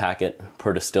half the packet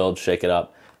per distilled, shake it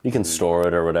up. You can store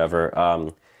it or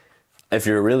whatever. If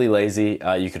you're really lazy,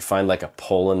 you could find like a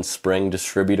Poland Spring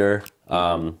distributor.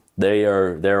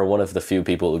 They're one of the few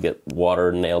people who get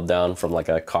water nailed down from like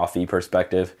a coffee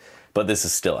perspective, but this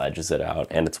is still edges it out,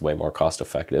 and it's way more cost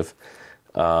effective.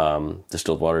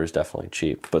 Distilled water is definitely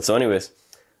cheap. But so anyways,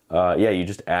 yeah, you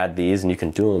just add these and you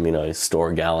can do them, you know, you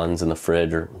store gallons in the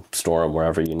fridge or store them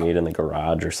wherever you need in the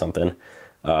garage or something.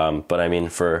 But I mean,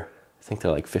 I think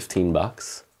they're like 15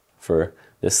 bucks for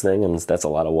this thing, and that's a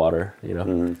lot of water, you know.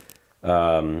 Mm-hmm.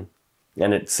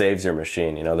 And it saves your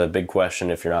machine. You know, the big question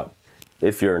if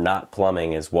you're not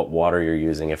plumbing is what water you're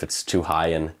using. If it's too high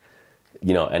in,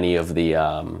 you know, any of those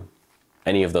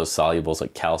solubles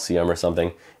like calcium or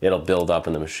something, it'll build up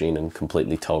in the machine and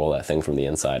completely total that thing from the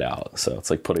inside out. So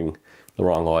it's like putting the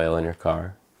wrong oil in your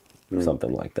car,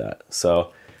 something like that.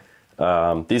 So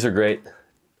these are great.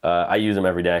 I use them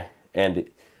every day. And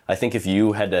I think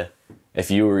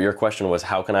your question was,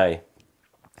 how can I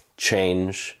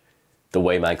change the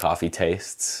way my coffee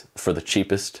tastes for the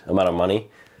cheapest amount of money?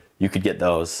 You could get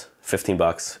those, 15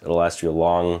 bucks. It'll last you a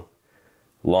long,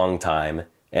 long time,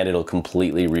 and it'll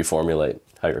completely reformulate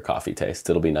how your coffee tastes.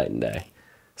 It'll be night and day.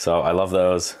 So I love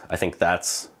those. I think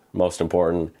that's most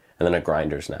important. And then a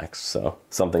grinder's next. So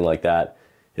something like that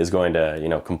is going to, you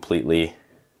know, completely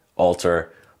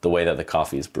alter the way that the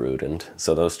coffee is brewed. And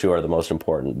so those two are the most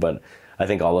important. But I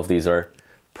think all of these are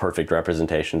perfect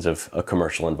representations of a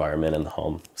commercial environment in the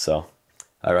home. So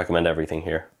I recommend everything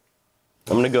here.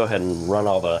 I'm gonna go ahead and run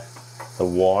all the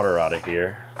water out of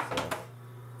here.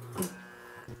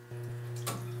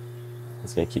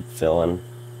 It's gonna keep filling.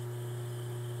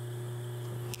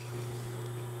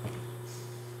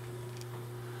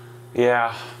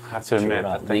 Yeah, I have to admit,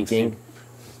 not that thing leaking.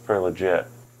 seems pretty legit.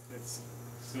 It's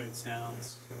so it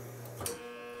sounds.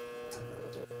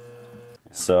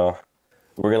 So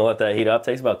we're gonna let that heat up.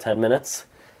 Takes about 10 minutes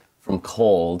from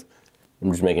cold.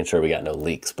 I'm just making sure we got no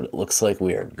leaks, but it looks like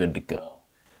we are good to go.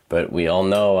 But we all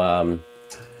know,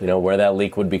 you know, where that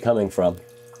leak would be coming from.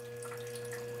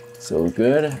 So we're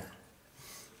good.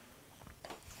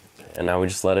 And now we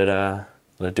just let it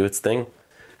do its thing.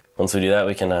 Once we do that,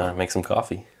 we can make some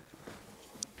coffee.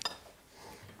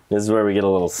 This is where we get a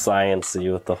little science-y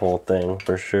with the whole thing,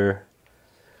 for sure.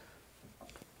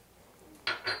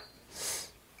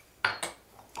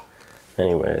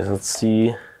 Anyways, let's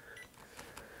see.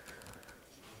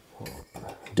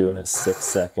 Doing it 6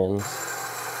 seconds.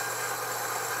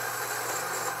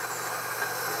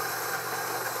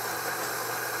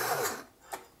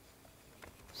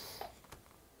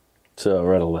 So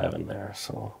we're at 11 there.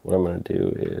 So what I'm going to do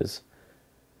is,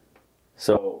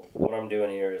 so what I'm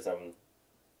doing here is I'm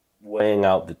weighing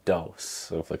out the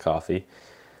dose of the coffee.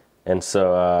 And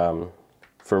so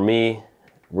for me,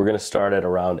 we're going to start at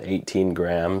around 18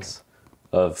 grams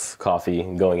of coffee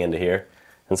going into here.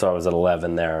 And so I was at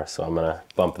 11 there, so I'm gonna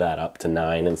bump that up to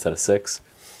 9 instead of 6.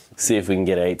 See if we can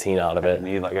get 18 out of it.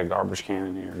 Need like a garbage can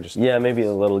in here. Yeah, maybe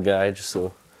a little guy, just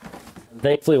so.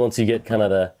 Thankfully, once you get kind of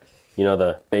the, you know,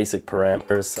 the basic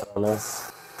parameters on this,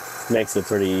 makes it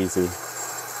pretty easy.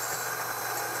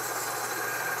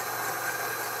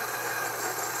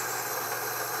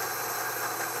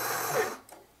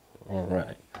 All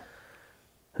right.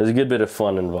 There's a good bit of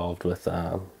fun involved with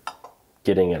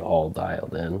getting it all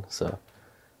dialed in, so.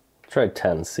 Try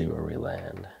 10, see where we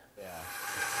land. Yeah.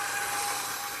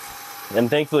 And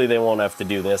thankfully they won't have to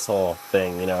do this whole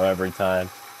thing, you know, every time.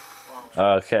 Well,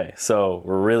 Okay, so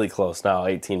we're really close now,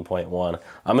 18.1.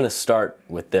 I'm gonna start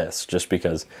with this just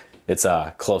because it's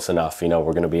close enough, you know,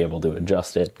 we're gonna be able to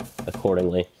adjust it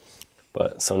accordingly.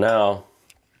 But so now,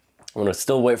 I'm gonna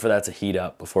still wait for that to heat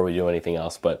up before we do anything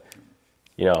else, but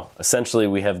you know, essentially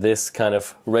we have this kind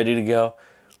of ready to go.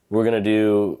 We're gonna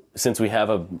do, since we have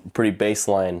a pretty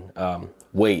baseline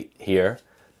weight here,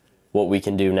 what we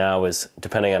can do now is,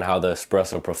 depending on how the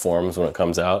espresso performs when it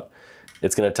comes out,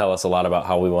 it's gonna tell us a lot about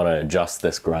how we wanna adjust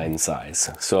this grind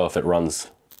size. So if it runs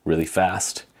really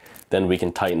fast, then we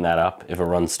can tighten that up. If it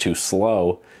runs too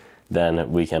slow,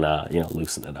 then we can, you know,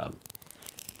 loosen it up.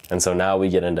 And so now we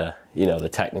get into, you know, the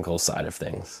technical side of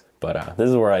things. But this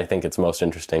is where I think it's most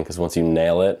interesting, because once you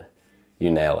nail it,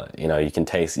 you nail it. You know, you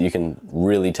can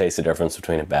really taste the difference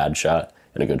between a bad shot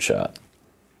and a good shot.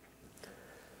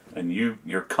 And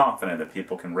you're confident that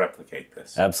people can replicate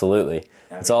this. Absolutely.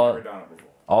 It's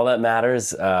all that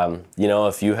matters, you know,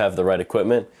 if you have the right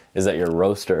equipment, is that your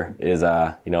roaster is,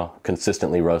 you know,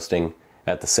 consistently roasting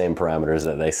at the same parameters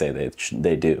that they say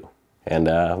they do.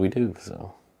 And we do,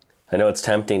 so. I know it's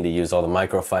tempting to use all the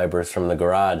microfibers from the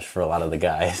garage for a lot of the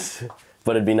guys,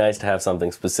 but it'd be nice to have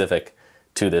something specific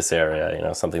to this area, you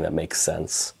know, something that makes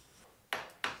sense.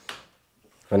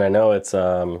 And I know it's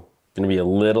gonna be a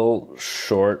little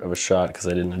short of a shot because I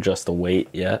didn't adjust the weight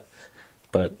yet,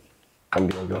 but I'm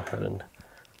gonna go ahead and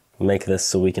make this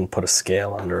so we can put a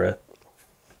scale under it.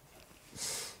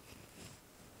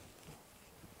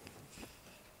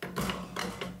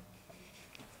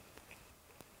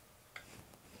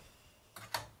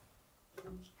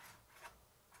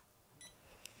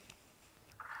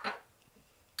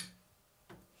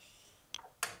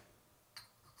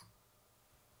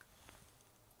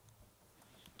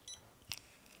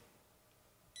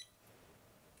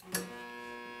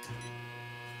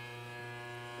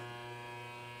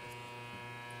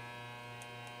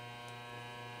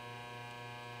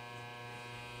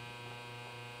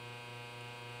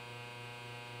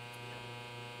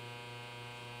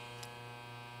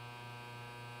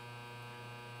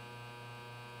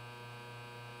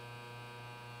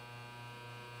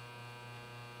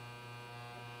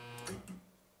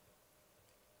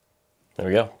 There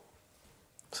we go.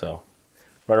 So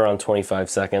right around 25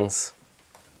 seconds,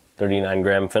 39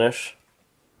 gram finish.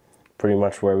 Pretty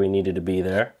much where we needed to be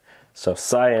there. So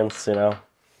science, you know,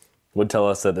 would tell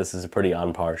us that this is a pretty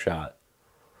on par shot.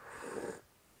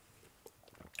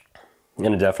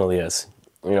 And it definitely is.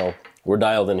 You know, we're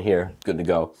dialed in here, good to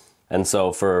go. And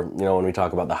so for, you know, when we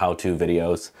talk about the how-to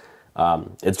videos,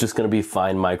 it's just gonna be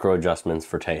fine micro adjustments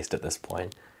for taste at this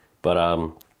point.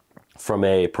 But from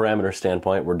a parameter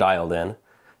standpoint, we're dialed in.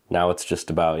 Now it's just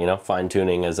about, you know, fine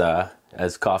tuning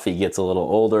as coffee gets a little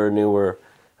older, newer,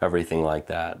 everything like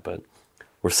that. But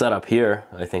we're set up here.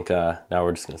 I think now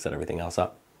we're just gonna set everything else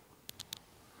up.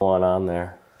 One on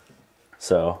there.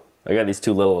 So I got these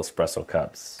two little espresso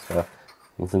cups.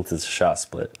 And since it's a shot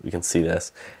split, we can see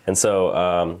this. And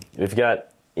so we've got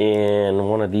in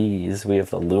one of these, we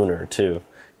have the Lunar too,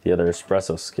 the other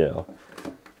espresso scale.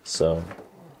 So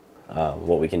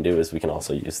what we can do is we can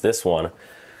also use this one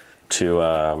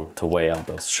to weigh out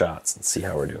those shots and see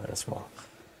how we're doing as well.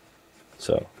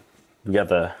 So we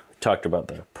talked about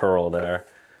the Pearl there.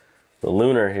 The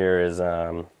Lunar here is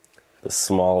the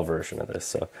small version of this,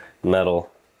 so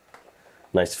metal,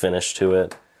 nice finish to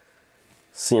it.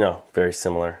 So, you know, very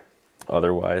similar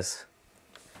otherwise.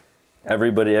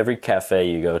 Every cafe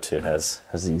you go to has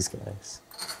these guys.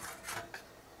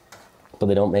 But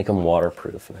they don't make them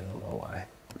waterproof, and I don't know why.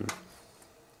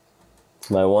 It's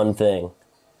my one thing.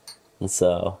 And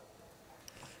so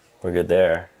we're good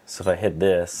there. So if I hit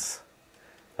this,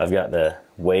 I've got the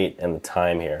weight and the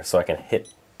time here, so I can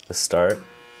hit the start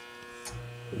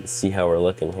and see how we're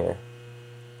looking here.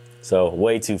 So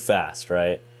way too fast,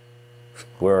 right?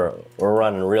 We're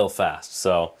running real fast.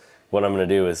 So what I'm gonna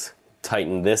do is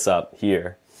tighten this up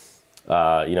here,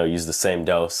 you know, use the same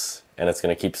dose, and it's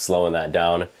gonna keep slowing that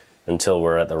down until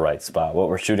we're at the right spot. What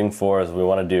we're shooting for is we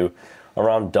wanna do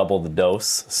around double the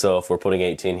dose. So if we're putting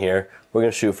 18 here, we're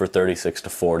gonna shoot for 36 to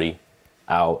 40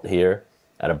 out here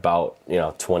at about, you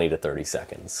know, 20 to 30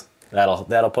 seconds.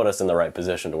 That'll put us in the right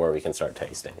position to where we can start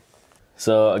tasting.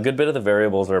 So a good bit of the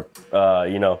variables are,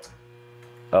 you know,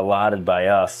 allotted by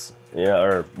us,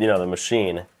 or, you know, the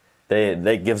machine.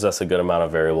 They gives us a good amount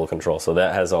of variable control. So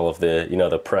that has all of the, you know,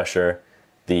 the pressure,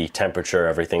 the temperature,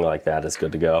 everything like that is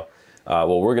good to go.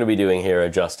 What we're gonna be doing here,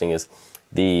 adjusting, is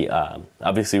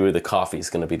obviously the coffee is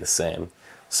gonna be the same.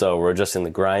 So we're adjusting the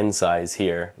grind size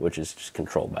here, which is just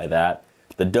controlled by that.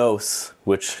 The dose,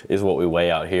 which is what we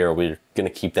weigh out here, we're gonna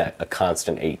keep that a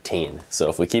constant 18. So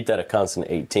if we keep that a constant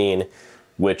 18,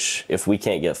 which if we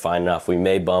can't get fine enough, we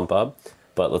may bump up,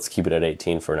 but let's keep it at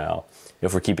 18 for now.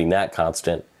 If we're keeping that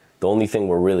constant, the only thing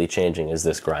we're really changing is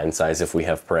this grind size if we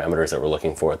have parameters that we're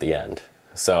looking for at the end.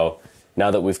 So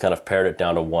now that we've kind of pared it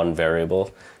down to one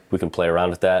variable, we can play around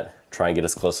with that, try and get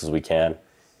as close as we can,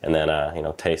 and then, you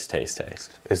know, taste.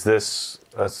 Is this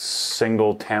a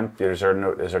single temp? Is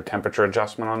there temperature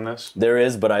adjustment on this? There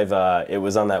is, but it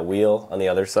was on that wheel on the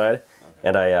other side,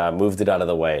 and I moved it out of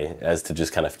the way as to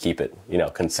just kind of keep it, you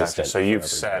know, consistent. Gotcha. So you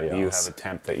have a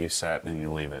temp that you set and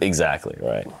you leave it. Exactly,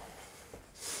 right.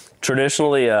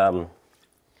 Traditionally,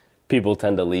 people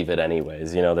tend to leave it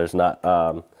anyways. You know, there's not,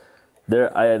 the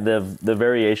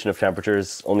variation of temperature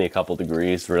is only a couple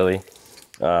degrees, really,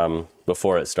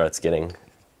 before it starts getting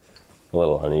a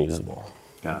little unusable.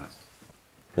 Got it.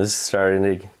 This is starting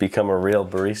to become a real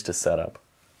barista setup.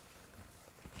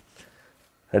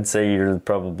 I'd say you're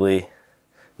probably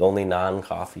the only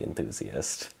non-coffee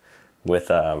enthusiast with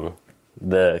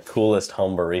the coolest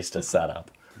home barista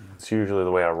setup. It's usually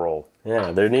the way I roll.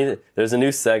 Yeah, there's a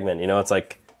new segment, you know, it's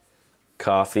like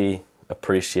coffee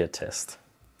appreciatist.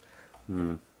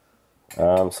 So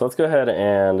let's go ahead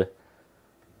and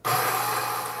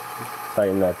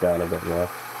tighten that down a bit more.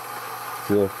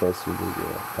 See how close we can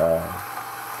get.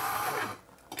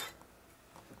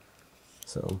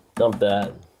 So dump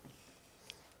that.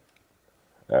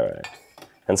 All right.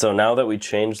 And so now that we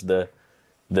changed the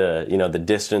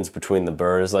distance between the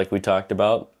burrs like we talked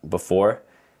about before,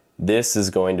 this is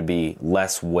going to be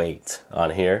less weight on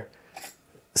here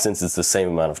since it's the same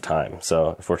amount of time.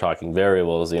 So if we're talking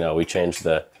variables, you know, we changed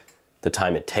the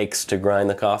time it takes to grind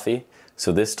the coffee.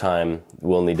 So this time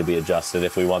will need to be adjusted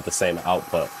if we want the same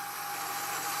output.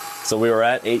 So we were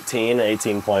at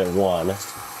 18.1.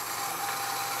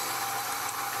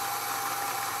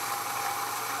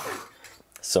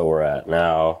 So we're at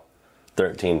now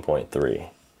 13.3.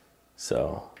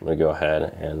 So I'm gonna go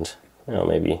ahead and, you know,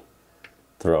 maybe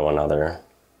throw another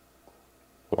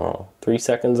 3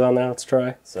 seconds on that. Let's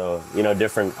try. So, you know,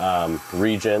 different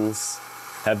regions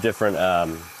have different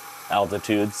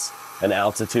altitudes, and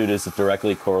altitude is a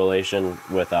directly correlation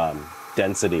with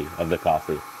density of the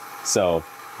coffee. So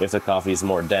if the coffee is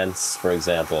more dense, for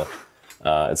example,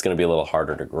 it's going to be a little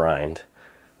harder to grind.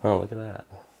 Oh, look at that.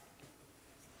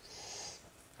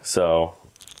 So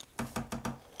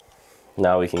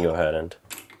now we can go ahead and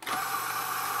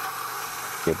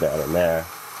get that in there.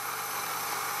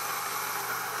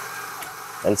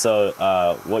 And so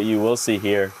what you will see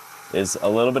here is a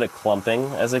little bit of clumping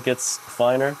as it gets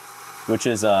finer, which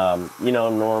is, you know,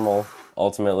 normal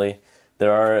ultimately.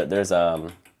 There's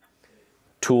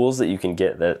tools that you can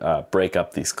get that break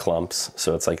up these clumps.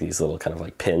 So it's like these little kind of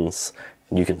like pins,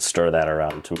 and you can stir that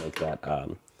around to make that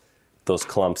those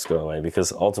clumps go away,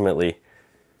 because ultimately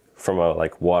from a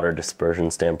like water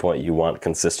dispersion standpoint, you want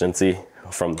consistency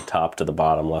from the top to the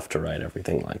bottom, left to right,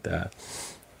 everything like that.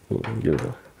 Give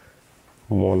it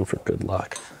one for good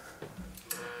luck.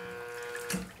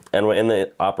 And in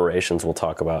the operations, we'll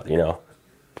talk about, you know,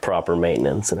 proper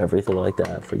maintenance and everything like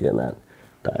that for getting that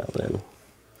dialed in.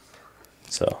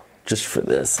 So just for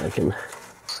this, I can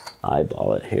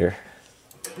eyeball it here.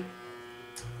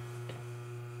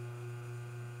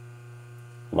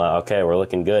 Well, okay, we're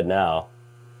looking good now.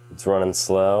 It's running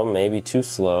slow, maybe too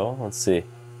slow. Let's see.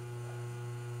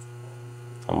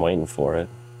 I'm waiting for it.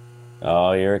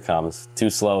 Oh, here it comes. Too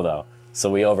slow though. So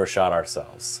we overshot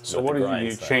ourselves. So what do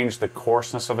you change the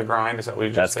coarseness of the grind? Is that what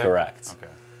you just said? That's correct. Okay.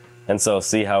 And so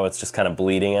see how it's just kind of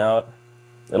bleeding out?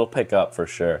 It'll pick up for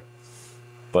sure.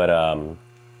 But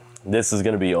this is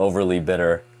going to be overly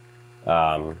bitter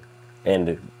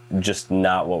and just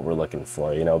not what we're looking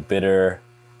for. You know, bitter,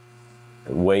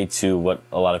 way too what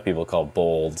a lot of people call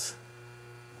bold.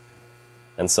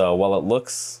 And so while it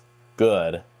looks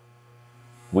good,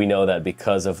 we know that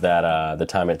because of that, the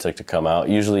time it took to come out,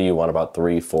 usually you want about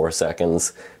 3-4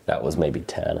 seconds. That was maybe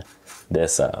 10.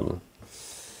 This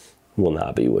will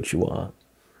not be what you want.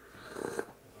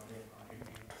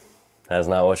 That's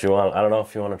not what you want. I don't know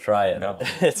if you want to try it. No.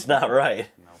 It's not right.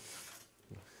 No.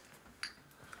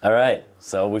 All right,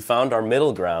 so we found our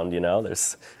middle ground, you know.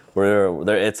 It's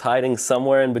hiding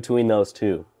somewhere in between those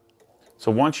two.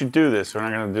 So once you do this, we're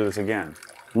not going to do this again.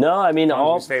 No, I mean,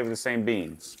 all stay with the same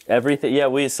beans. Everything,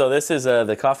 yeah. So this is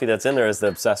the coffee that's in there is the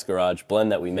Obsessed Garage blend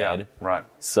that we made. Yeah, right.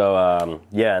 So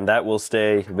yeah, and that will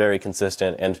stay very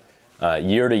consistent. And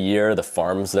year to year, the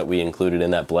farms that we included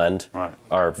in that blend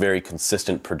are very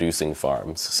consistent producing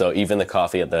farms. So even the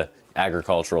coffee at the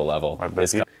agricultural level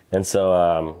is. And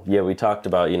so yeah, we talked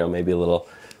about, you know, maybe a little.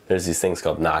 There's these things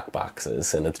called knock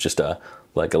boxes, and it's just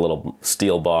like a little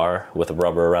steel bar with a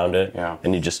rubber around it. Yeah.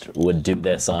 And you just would do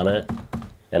this on it.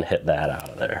 and hit that out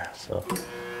of there. So,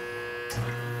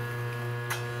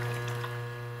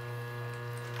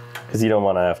 because you don't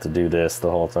want to have to do this the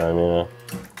whole time, you know.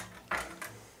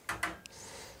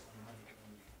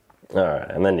 All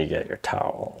right, and then you get your towel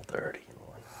all dirty.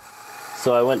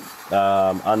 So I went,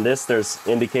 on this there's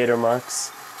indicator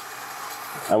marks.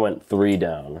 I went 3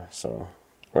 down, so,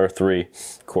 or 3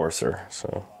 coarser,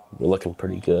 so we're looking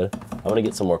pretty good. I want to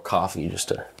get some more coffee just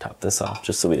to top this off,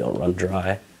 just so we don't run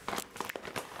dry.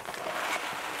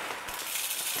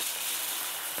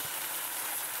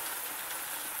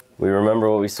 We remember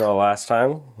what we saw last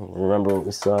time. Remember what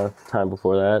we saw the time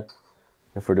before that.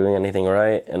 If we're doing anything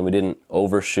right, and we didn't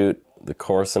overshoot the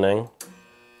coarsening,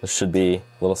 this should be a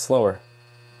little slower.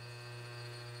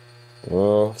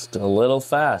 Well, still a little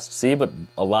fast, see, but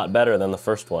a lot better than the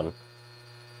first one.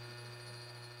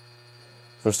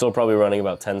 We're still probably running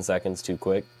about 10 seconds too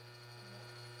quick.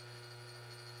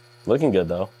 Looking good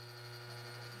though.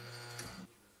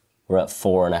 We're at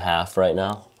 4.5 right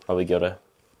now. Probably go to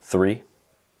 3.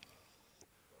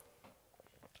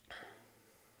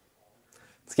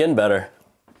 It's getting better.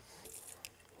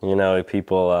 You know,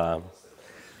 people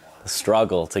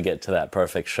struggle to get to that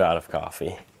perfect shot of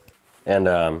coffee. And,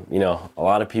 you know, a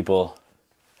lot of people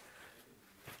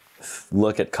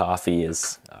look at coffee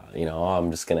as, you know, oh, I'm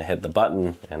just going to hit the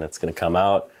button and it's going to come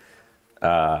out.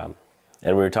 And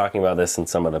we were talking about this in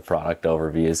some of the product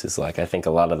overviews. Is like, I think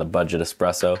a lot of the budget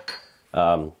espresso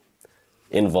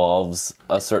involves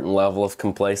a certain level of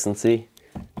complacency.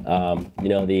 You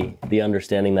know, the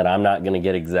understanding that I'm not going to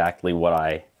get exactly what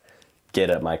I get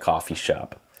at my coffee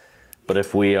shop. But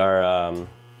if we are,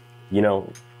 you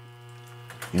know,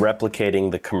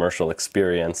 replicating the commercial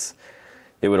experience,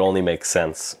 it would only make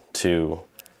sense to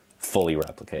fully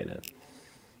replicate it.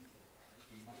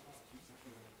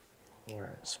 All right,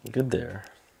 so we're good there.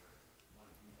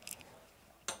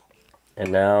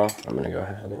 And now I'm going to go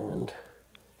ahead and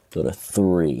go to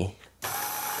 3.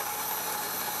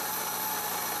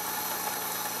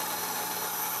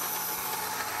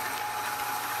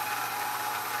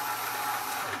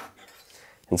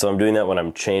 And so I'm doing that when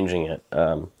I'm changing it,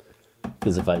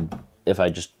 because if I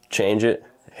just change it,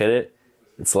 hit it,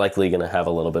 it's likely going to have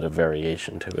a little bit of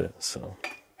variation to it. So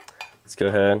let's go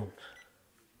ahead.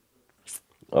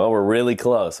 Oh, we're really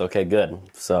close. Okay, good.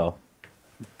 So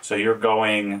you're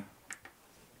going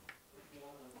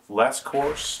less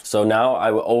coarse? So now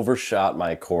I overshot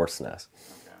my coarseness.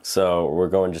 Okay. So we're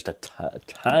going just a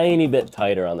tiny bit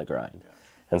tighter on the grind. Yeah.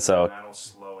 And so that'll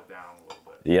slow it down a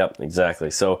little bit. Yep,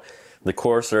 exactly. So the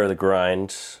coarser the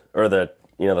grind, or the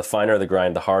finer the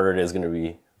grind, the harder it is going to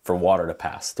be for water to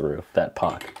pass through that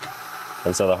pot.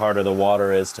 And so the harder the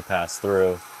water is to pass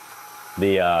through,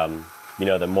 the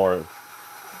the more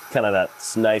kind of that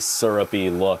nice syrupy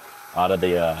look out of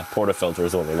the portafilter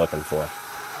is what we're looking for.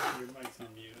 Your mic's on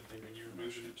mute. I think when you were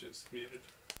moving it just muted.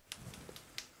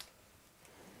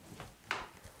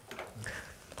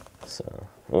 So,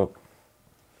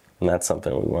 and that's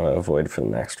something we want to avoid for the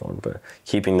next one, but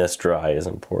keeping this dry is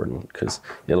important because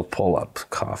it'll pull up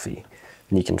coffee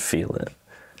and you can feel it.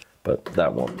 But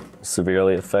that won't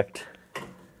severely affect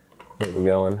where we're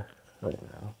going right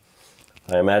now.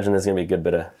 I imagine there's going to be a good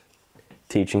bit of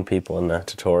teaching people in the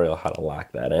tutorial how to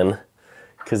lock that in,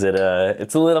 because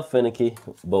it's a little finicky,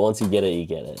 but once you get it, you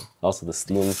get it. Also, the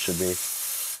steam should be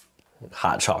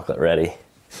hot chocolate ready.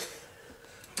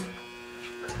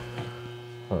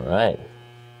 All right.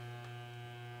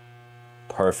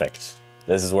 Perfect.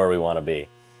 This is where we want to be.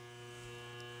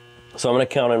 So I'm going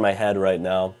to count in my head right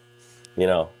now, you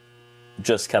know,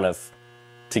 just kind of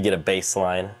to get a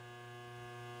baseline.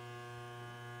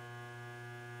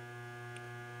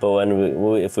 But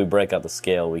if we break out the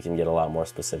scale, we can get a lot more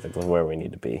specific with where we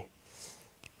need to be.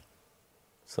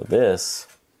 So this,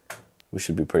 we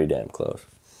should be pretty damn close.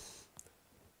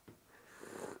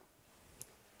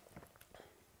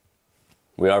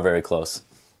 We are very close.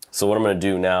 So what I'm going to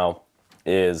do now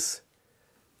is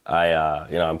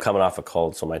I'm coming off a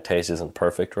cold, so my taste isn't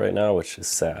perfect right now, which is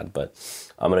sad, but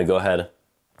I'm going to go ahead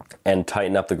and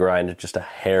tighten up the grind just a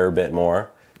hair bit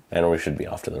more, and we should be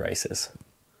off to the races.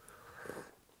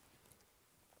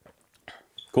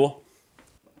 Cool.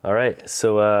 All right,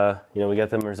 so we got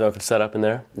the Marzocco set up in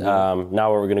there. Now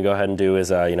what we're going to go ahead and do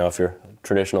is, if you're a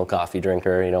traditional coffee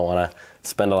drinker, you don't want to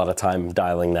spend a lot of time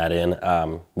dialing that in.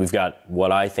 We've got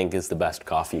what I think is the best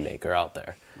coffee maker out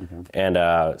there. Mm-hmm.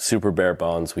 And super bare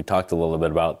bones. We talked a little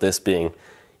bit about this being,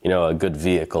 a good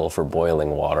vehicle for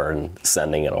boiling water and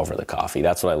sending it over the coffee.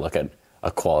 That's what I look at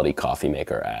a quality coffee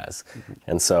maker as. Mm-hmm.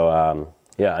 And so,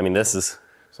 this is...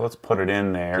 So let's put it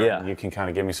in there. Yeah. You can kind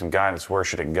of give me some guidance. Where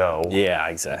should it go? Yeah,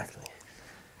 exactly.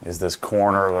 is this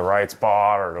corner the right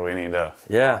spot, or do we need to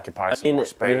occupy some more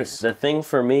space? The thing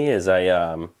for me is I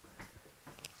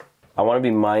want to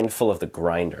be mindful of the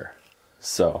grinder.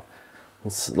 So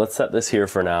let's set this here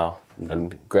for now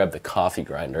and grab the coffee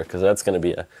grinder, because that's going to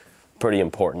be a pretty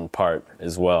important part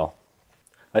as well.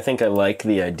 I think I like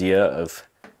the idea of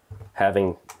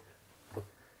having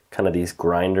kind of these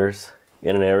grinders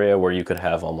in an area where you could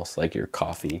have almost like your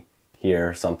coffee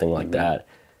here, something like that.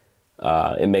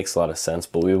 It makes a lot of sense,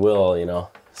 but we will, you know,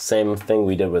 same thing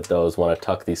we did with those, want to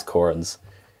tuck these cords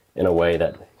in a way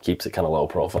that keeps it kind of low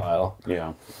profile.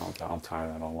 Yeah, I'll tie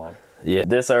that all up. Yeah,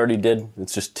 this I already did.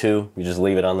 It's just 2. You just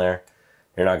leave it on there.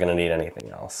 You're not going to need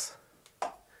anything else.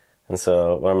 And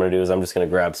so what I'm going to do is I'm just going to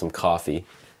grab some coffee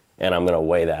and I'm going to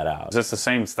weigh that out. Is this the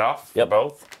same stuff? Yep. For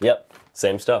both? Yep,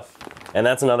 same stuff. And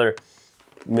that's another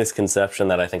misconception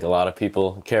that I think a lot of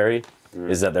people carry,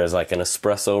 is that there's like an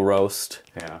espresso roast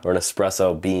or an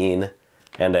espresso bean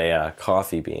and a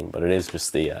coffee bean, but it is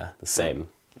just the same.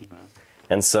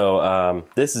 And so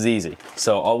this is easy.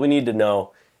 So all we need to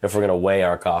know if we're going to weigh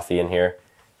our coffee in here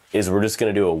is we're just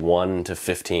going to do a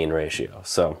 1:15 ratio.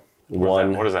 So what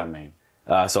does that mean?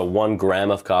 So 1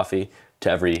 gram of coffee to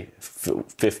every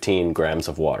 15 grams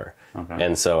of water. Okay.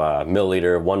 And so 1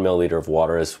 milliliter of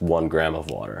water is 1 gram of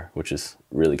water, which is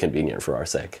really convenient for our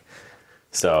sake.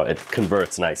 So it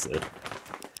converts nicely.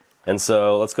 And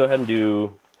so let's go ahead and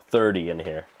do 30 in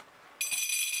here.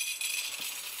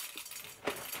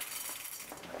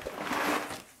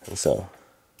 And so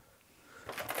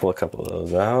pull a couple of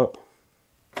those out.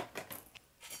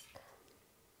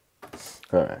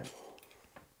 All right.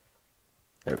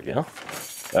 There we go.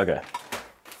 Okay.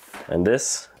 And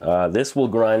this will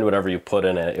grind whatever you put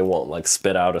in it. It won't like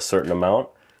spit out a certain amount.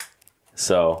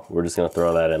 So we're just gonna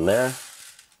throw that in there.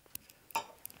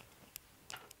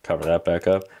 Cover that back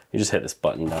up. You just hit this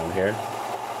button down here.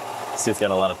 See, it's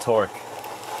got a lot of torque.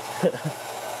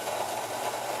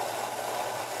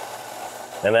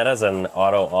 And that has an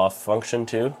auto off function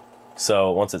too.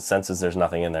 So once it senses there's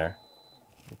nothing in there,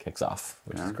 it kicks off,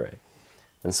 which is great.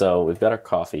 And so we've got our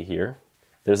coffee here.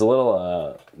 There's a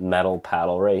little metal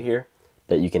paddle right here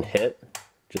that you can hit,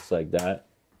 just like that,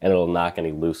 and it'll knock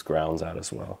any loose grounds out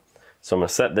as well. So I'm gonna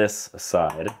set this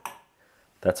aside.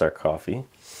 That's our coffee.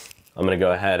 I'm gonna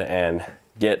go ahead and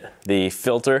get the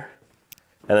filter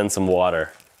and then some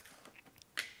water.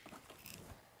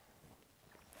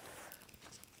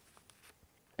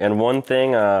 And one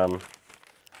thing I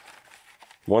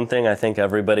think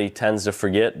everybody tends to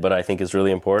forget, but I think is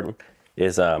really important,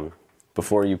 is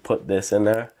before you put this in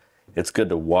there, it's good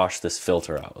to wash this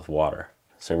filter out with water.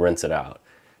 So rinse it out.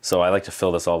 So I like to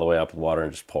fill this all the way up with water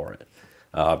and just pour it.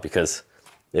 Because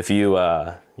if you,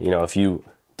 if you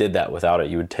did that without it,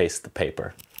 you would taste the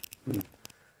paper.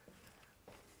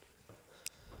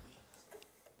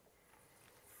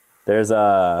 There's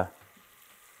a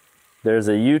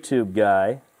YouTube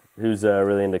guy who's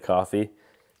really into coffee,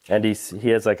 and he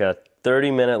has like a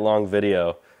 30-minute long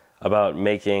video about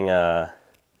making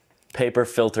paper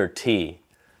filter tea,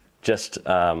 just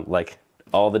like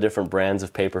all the different brands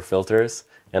of paper filters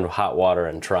and hot water,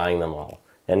 and trying them all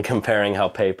and comparing how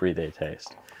papery they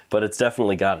taste. But it's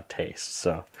definitely got a taste.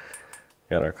 So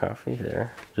got our coffee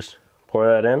there. Just pour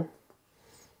that in.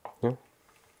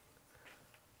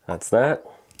 That's that.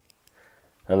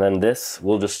 And then this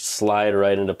will just slide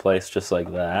right into place just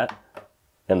like that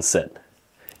and sit.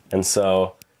 And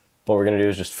so what we're gonna do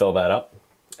is just fill that up.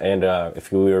 And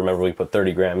if we remember, we put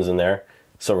 30 grams in there.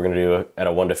 So we're gonna do at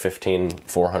a 1:15,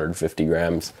 450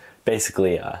 grams.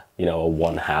 Basically, a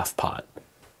 1/2 pot,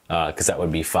 because that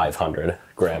would be 500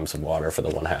 grams of water for the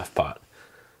 1/2 pot.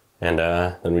 And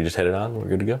then we just hit it on, we're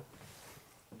good to go.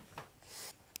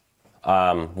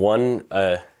 One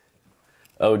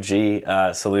OG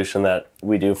solution that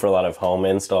we do for a lot of home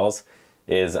installs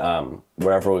is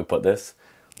wherever we put this,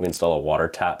 we install a water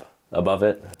tap above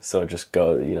it. So it just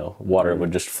water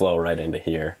would just flow right into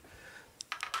here.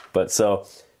 But so,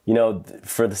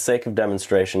 for the sake of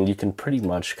demonstration, you can pretty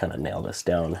much kind of nail this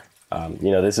down.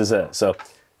 This is so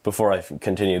before I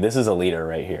continue, this is a liter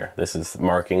right here. This is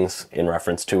markings in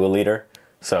reference to a liter.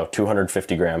 So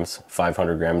 250 grams,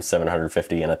 500 grams,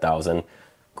 750, and 1,000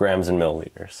 grams in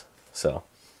milliliters. So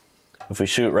if we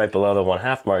shoot right below the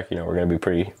 1/2 mark, we're going to be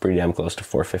pretty damn close to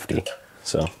 450.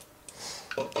 So,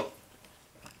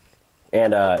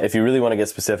 and if you really want to get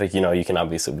specific, you can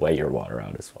obviously weigh your water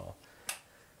out as well.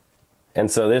 And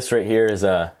so this right here is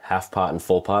a 1/2 pot and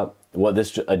full pot. What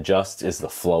this adjusts is the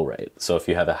flow rate. So if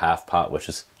you have a 1/2 pot, which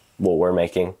is what we're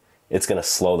making, it's going to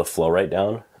slow the flow rate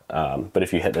down. But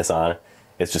if you hit this on,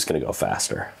 it's just going to go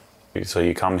faster. So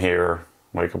you come here,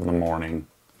 wake up in the morning.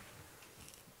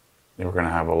 we're going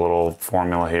to have a little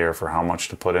formula here for how much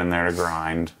to put in there to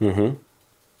grind. Mm-hmm.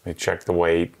 We check the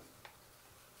weight,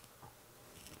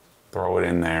 throw it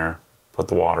in there, put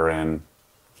the water in.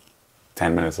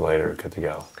 10 minutes later, good to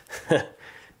go.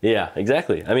 Yeah,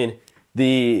 exactly. I mean,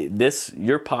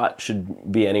 your pot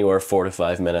should be anywhere 4 to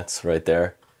 5 minutes right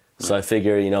there. So I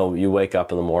figure, you wake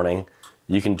up in the morning,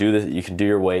 you can do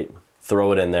your weight,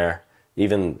 throw it in there.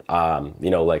 Even,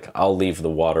 like I'll leave the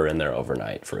water in there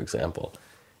overnight, for example,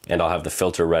 and I'll have the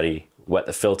filter ready, wet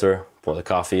the filter, pour the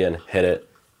coffee in, hit it,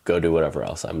 go do whatever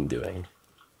else I'm doing.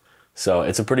 So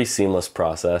it's a pretty seamless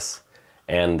process,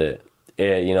 and the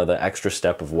extra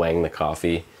step of weighing the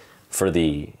coffee for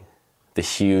the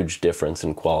huge difference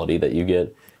in quality that you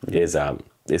get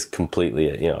is completely,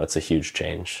 it's a huge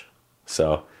change.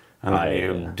 So and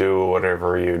you do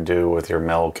whatever you do with your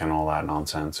milk and all that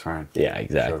nonsense, right? Yeah,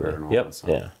 exactly. Yep.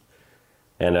 Yeah.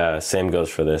 And same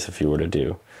goes for this. If you were to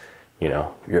do,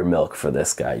 your milk for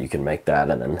this guy, you can make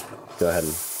that and then go ahead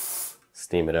and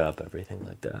steam it up, everything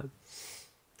like that.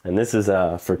 And this is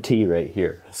for tea right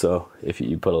here. So if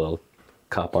you put a little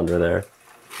cup under there,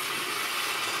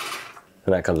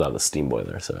 and that comes out of the steam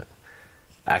boiler, so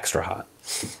extra hot.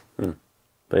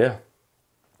 But yeah,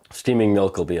 steaming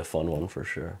milk will be a fun one for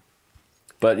sure.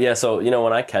 But yeah, so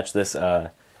when I catch this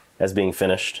as being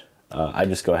finished, I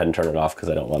just go ahead and turn it off because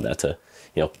I don't want that to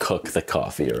cook the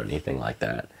coffee or anything like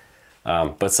that.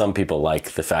 But some people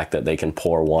like the fact that they can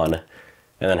pour one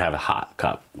and then have a hot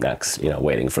cup next,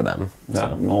 waiting for them.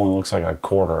 That only looks like a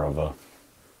quarter of a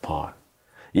pot.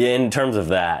 Yeah, in terms of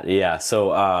that, yeah.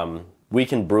 So we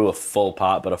can brew a full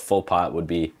pot, but a full pot would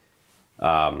be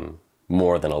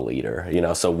more than a liter,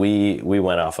 So we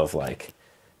went off of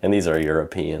and these are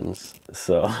Europeans,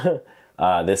 so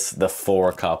the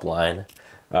 4-cup line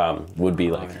would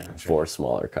be 4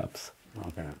 smaller cups.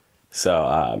 Okay.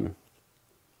 So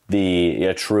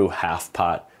the true half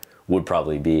pot would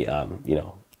probably be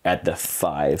at the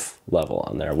 5 level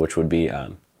on there, which would be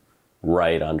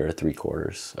right under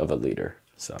 3/4 of a liter.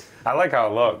 So I like how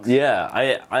it looks. Yeah,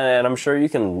 and I'm sure you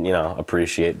can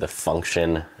appreciate the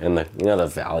function and the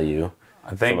value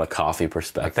from a coffee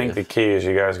perspective. I think the key is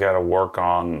you guys got to work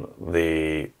on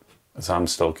so I'm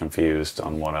still confused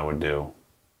on what I would do.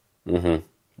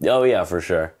 Mm-hmm. Oh yeah, for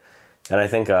sure. And I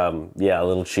think a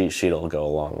little cheat sheet will go a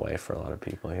long way for a lot of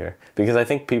people here, because I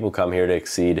think people come here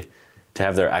to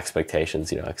have their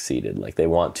expectations exceeded. Like they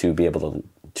want to be able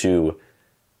to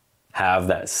have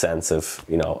that sense of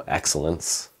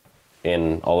excellence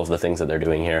in all of the things that they're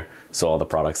doing here. So all the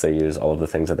products they use, all of the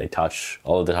things that they touch,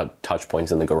 all of the touch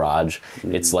points in the garage,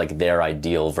 it's like their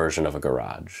ideal version of a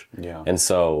garage. Yeah. And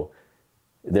so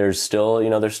there's still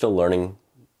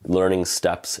learning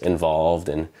steps involved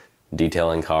in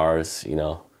detailing cars,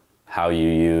 how you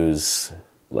use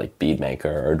like bead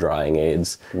maker or drying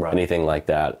aids, anything like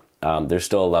that. There's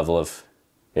still a level of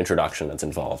introduction that's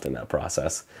involved in that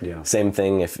process. Yeah. Same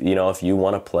thing if you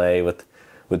want to play with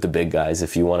the big guys,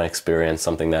 if you want to experience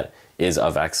something that is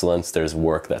of excellence, there's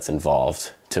work that's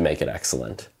involved to make it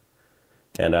excellent.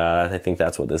 And I think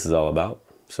that's what this is all about.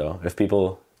 So if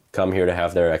people come here to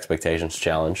have their expectations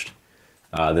challenged,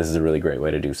 this is a really great way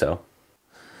to do so.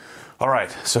 All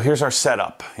right, so here's our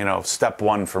setup. Step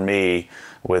one for me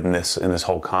in this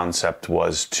whole concept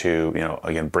was to,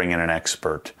 again, bring in an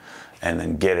expert and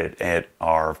then get it at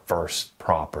our first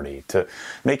property to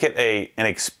make it an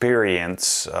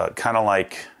experience, kind of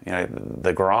like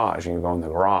the garage. You can go in the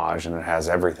garage and it has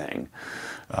everything,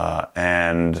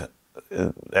 and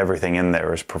everything in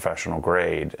there is professional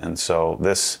grade. And so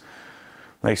this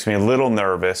makes me a little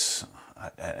nervous.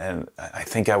 And I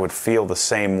think I would feel the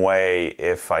same way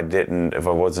if I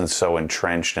wasn't so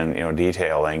entrenched in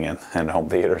detailing and home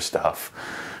theater stuff.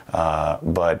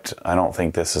 But I don't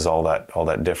think this is all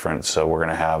that different. So we're going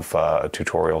to have a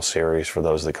tutorial series for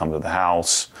those that come to the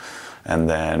house, and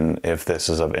then if this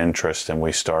is of interest and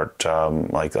we start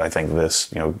I think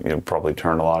this probably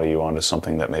turn a lot of you onto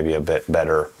something that may be a bit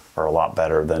better or a lot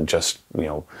better than just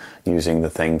using the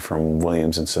thing from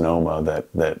Williams and Sonoma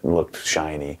that looked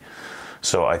shiny.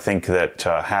 So I think that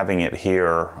having it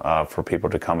here for people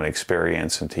to come and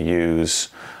experience and to use,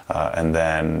 and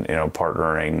then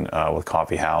partnering with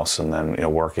Coffeehaus, and then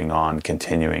working on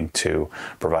continuing to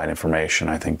provide information,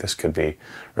 I think this could be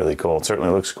really cool. It certainly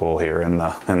looks cool here in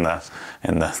the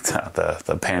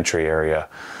pantry area.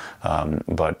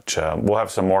 But we'll have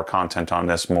some more content on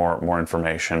this, more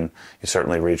information. You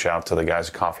certainly reach out to the guys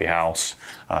at Coffeehaus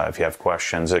if you have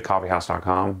questions at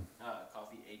coffeehaus.com.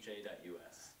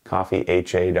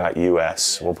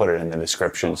 coffeeha.us. We'll put it in the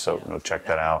description, so check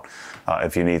that out.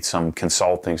 If you need some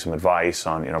consulting, some advice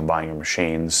on buying your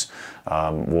machines,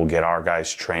 we'll get our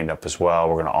guys trained up as well.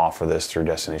 We're going to offer this through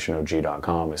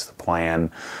destinationog.com is the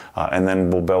plan, and then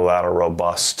we'll build out a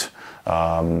robust,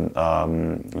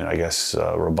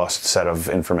 robust set of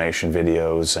information,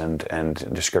 videos,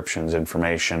 and descriptions,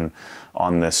 information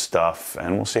on this stuff,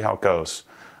 and we'll see how it goes.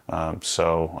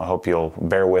 So I hope you'll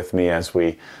bear with me as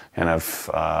we kind of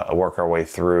work our way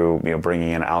through, bringing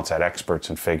in outside experts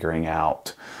and figuring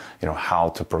out, how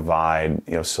to provide,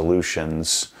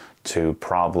 solutions to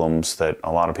problems that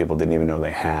a lot of people didn't even know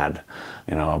they had.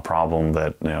 A problem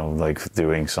that, like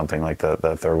doing something like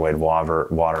the third wave water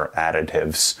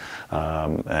additives,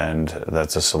 and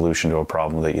that's a solution to a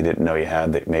problem that you didn't know you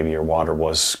had, that maybe your water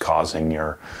was causing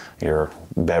your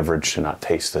beverage to not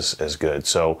taste as good.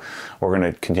 So we're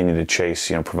going to continue to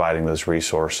chase, providing those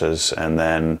resources, and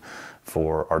then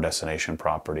for our destination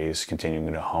properties,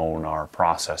 continuing to hone our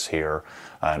process here.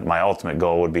 My ultimate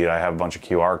goal would be I have a bunch of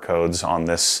QR codes on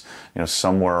this,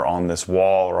 somewhere on this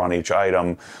wall or on each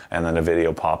item, and then a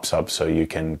video pops up so you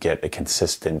can get a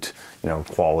consistent,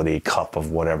 quality cup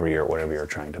of whatever you're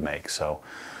trying to make. So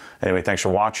anyway, thanks for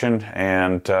watching,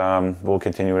 and we'll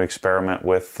continue to experiment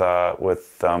with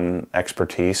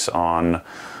expertise on,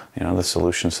 the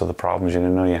solutions to the problems you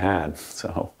didn't know you had.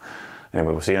 So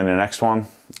anyway, we'll see you in the next one.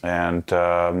 And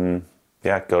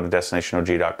yeah, go to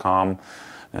destinationog.com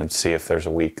and see if there's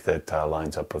a week that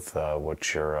lines up with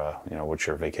what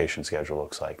your vacation schedule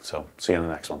looks like. So see you in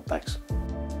the next one. Thanks.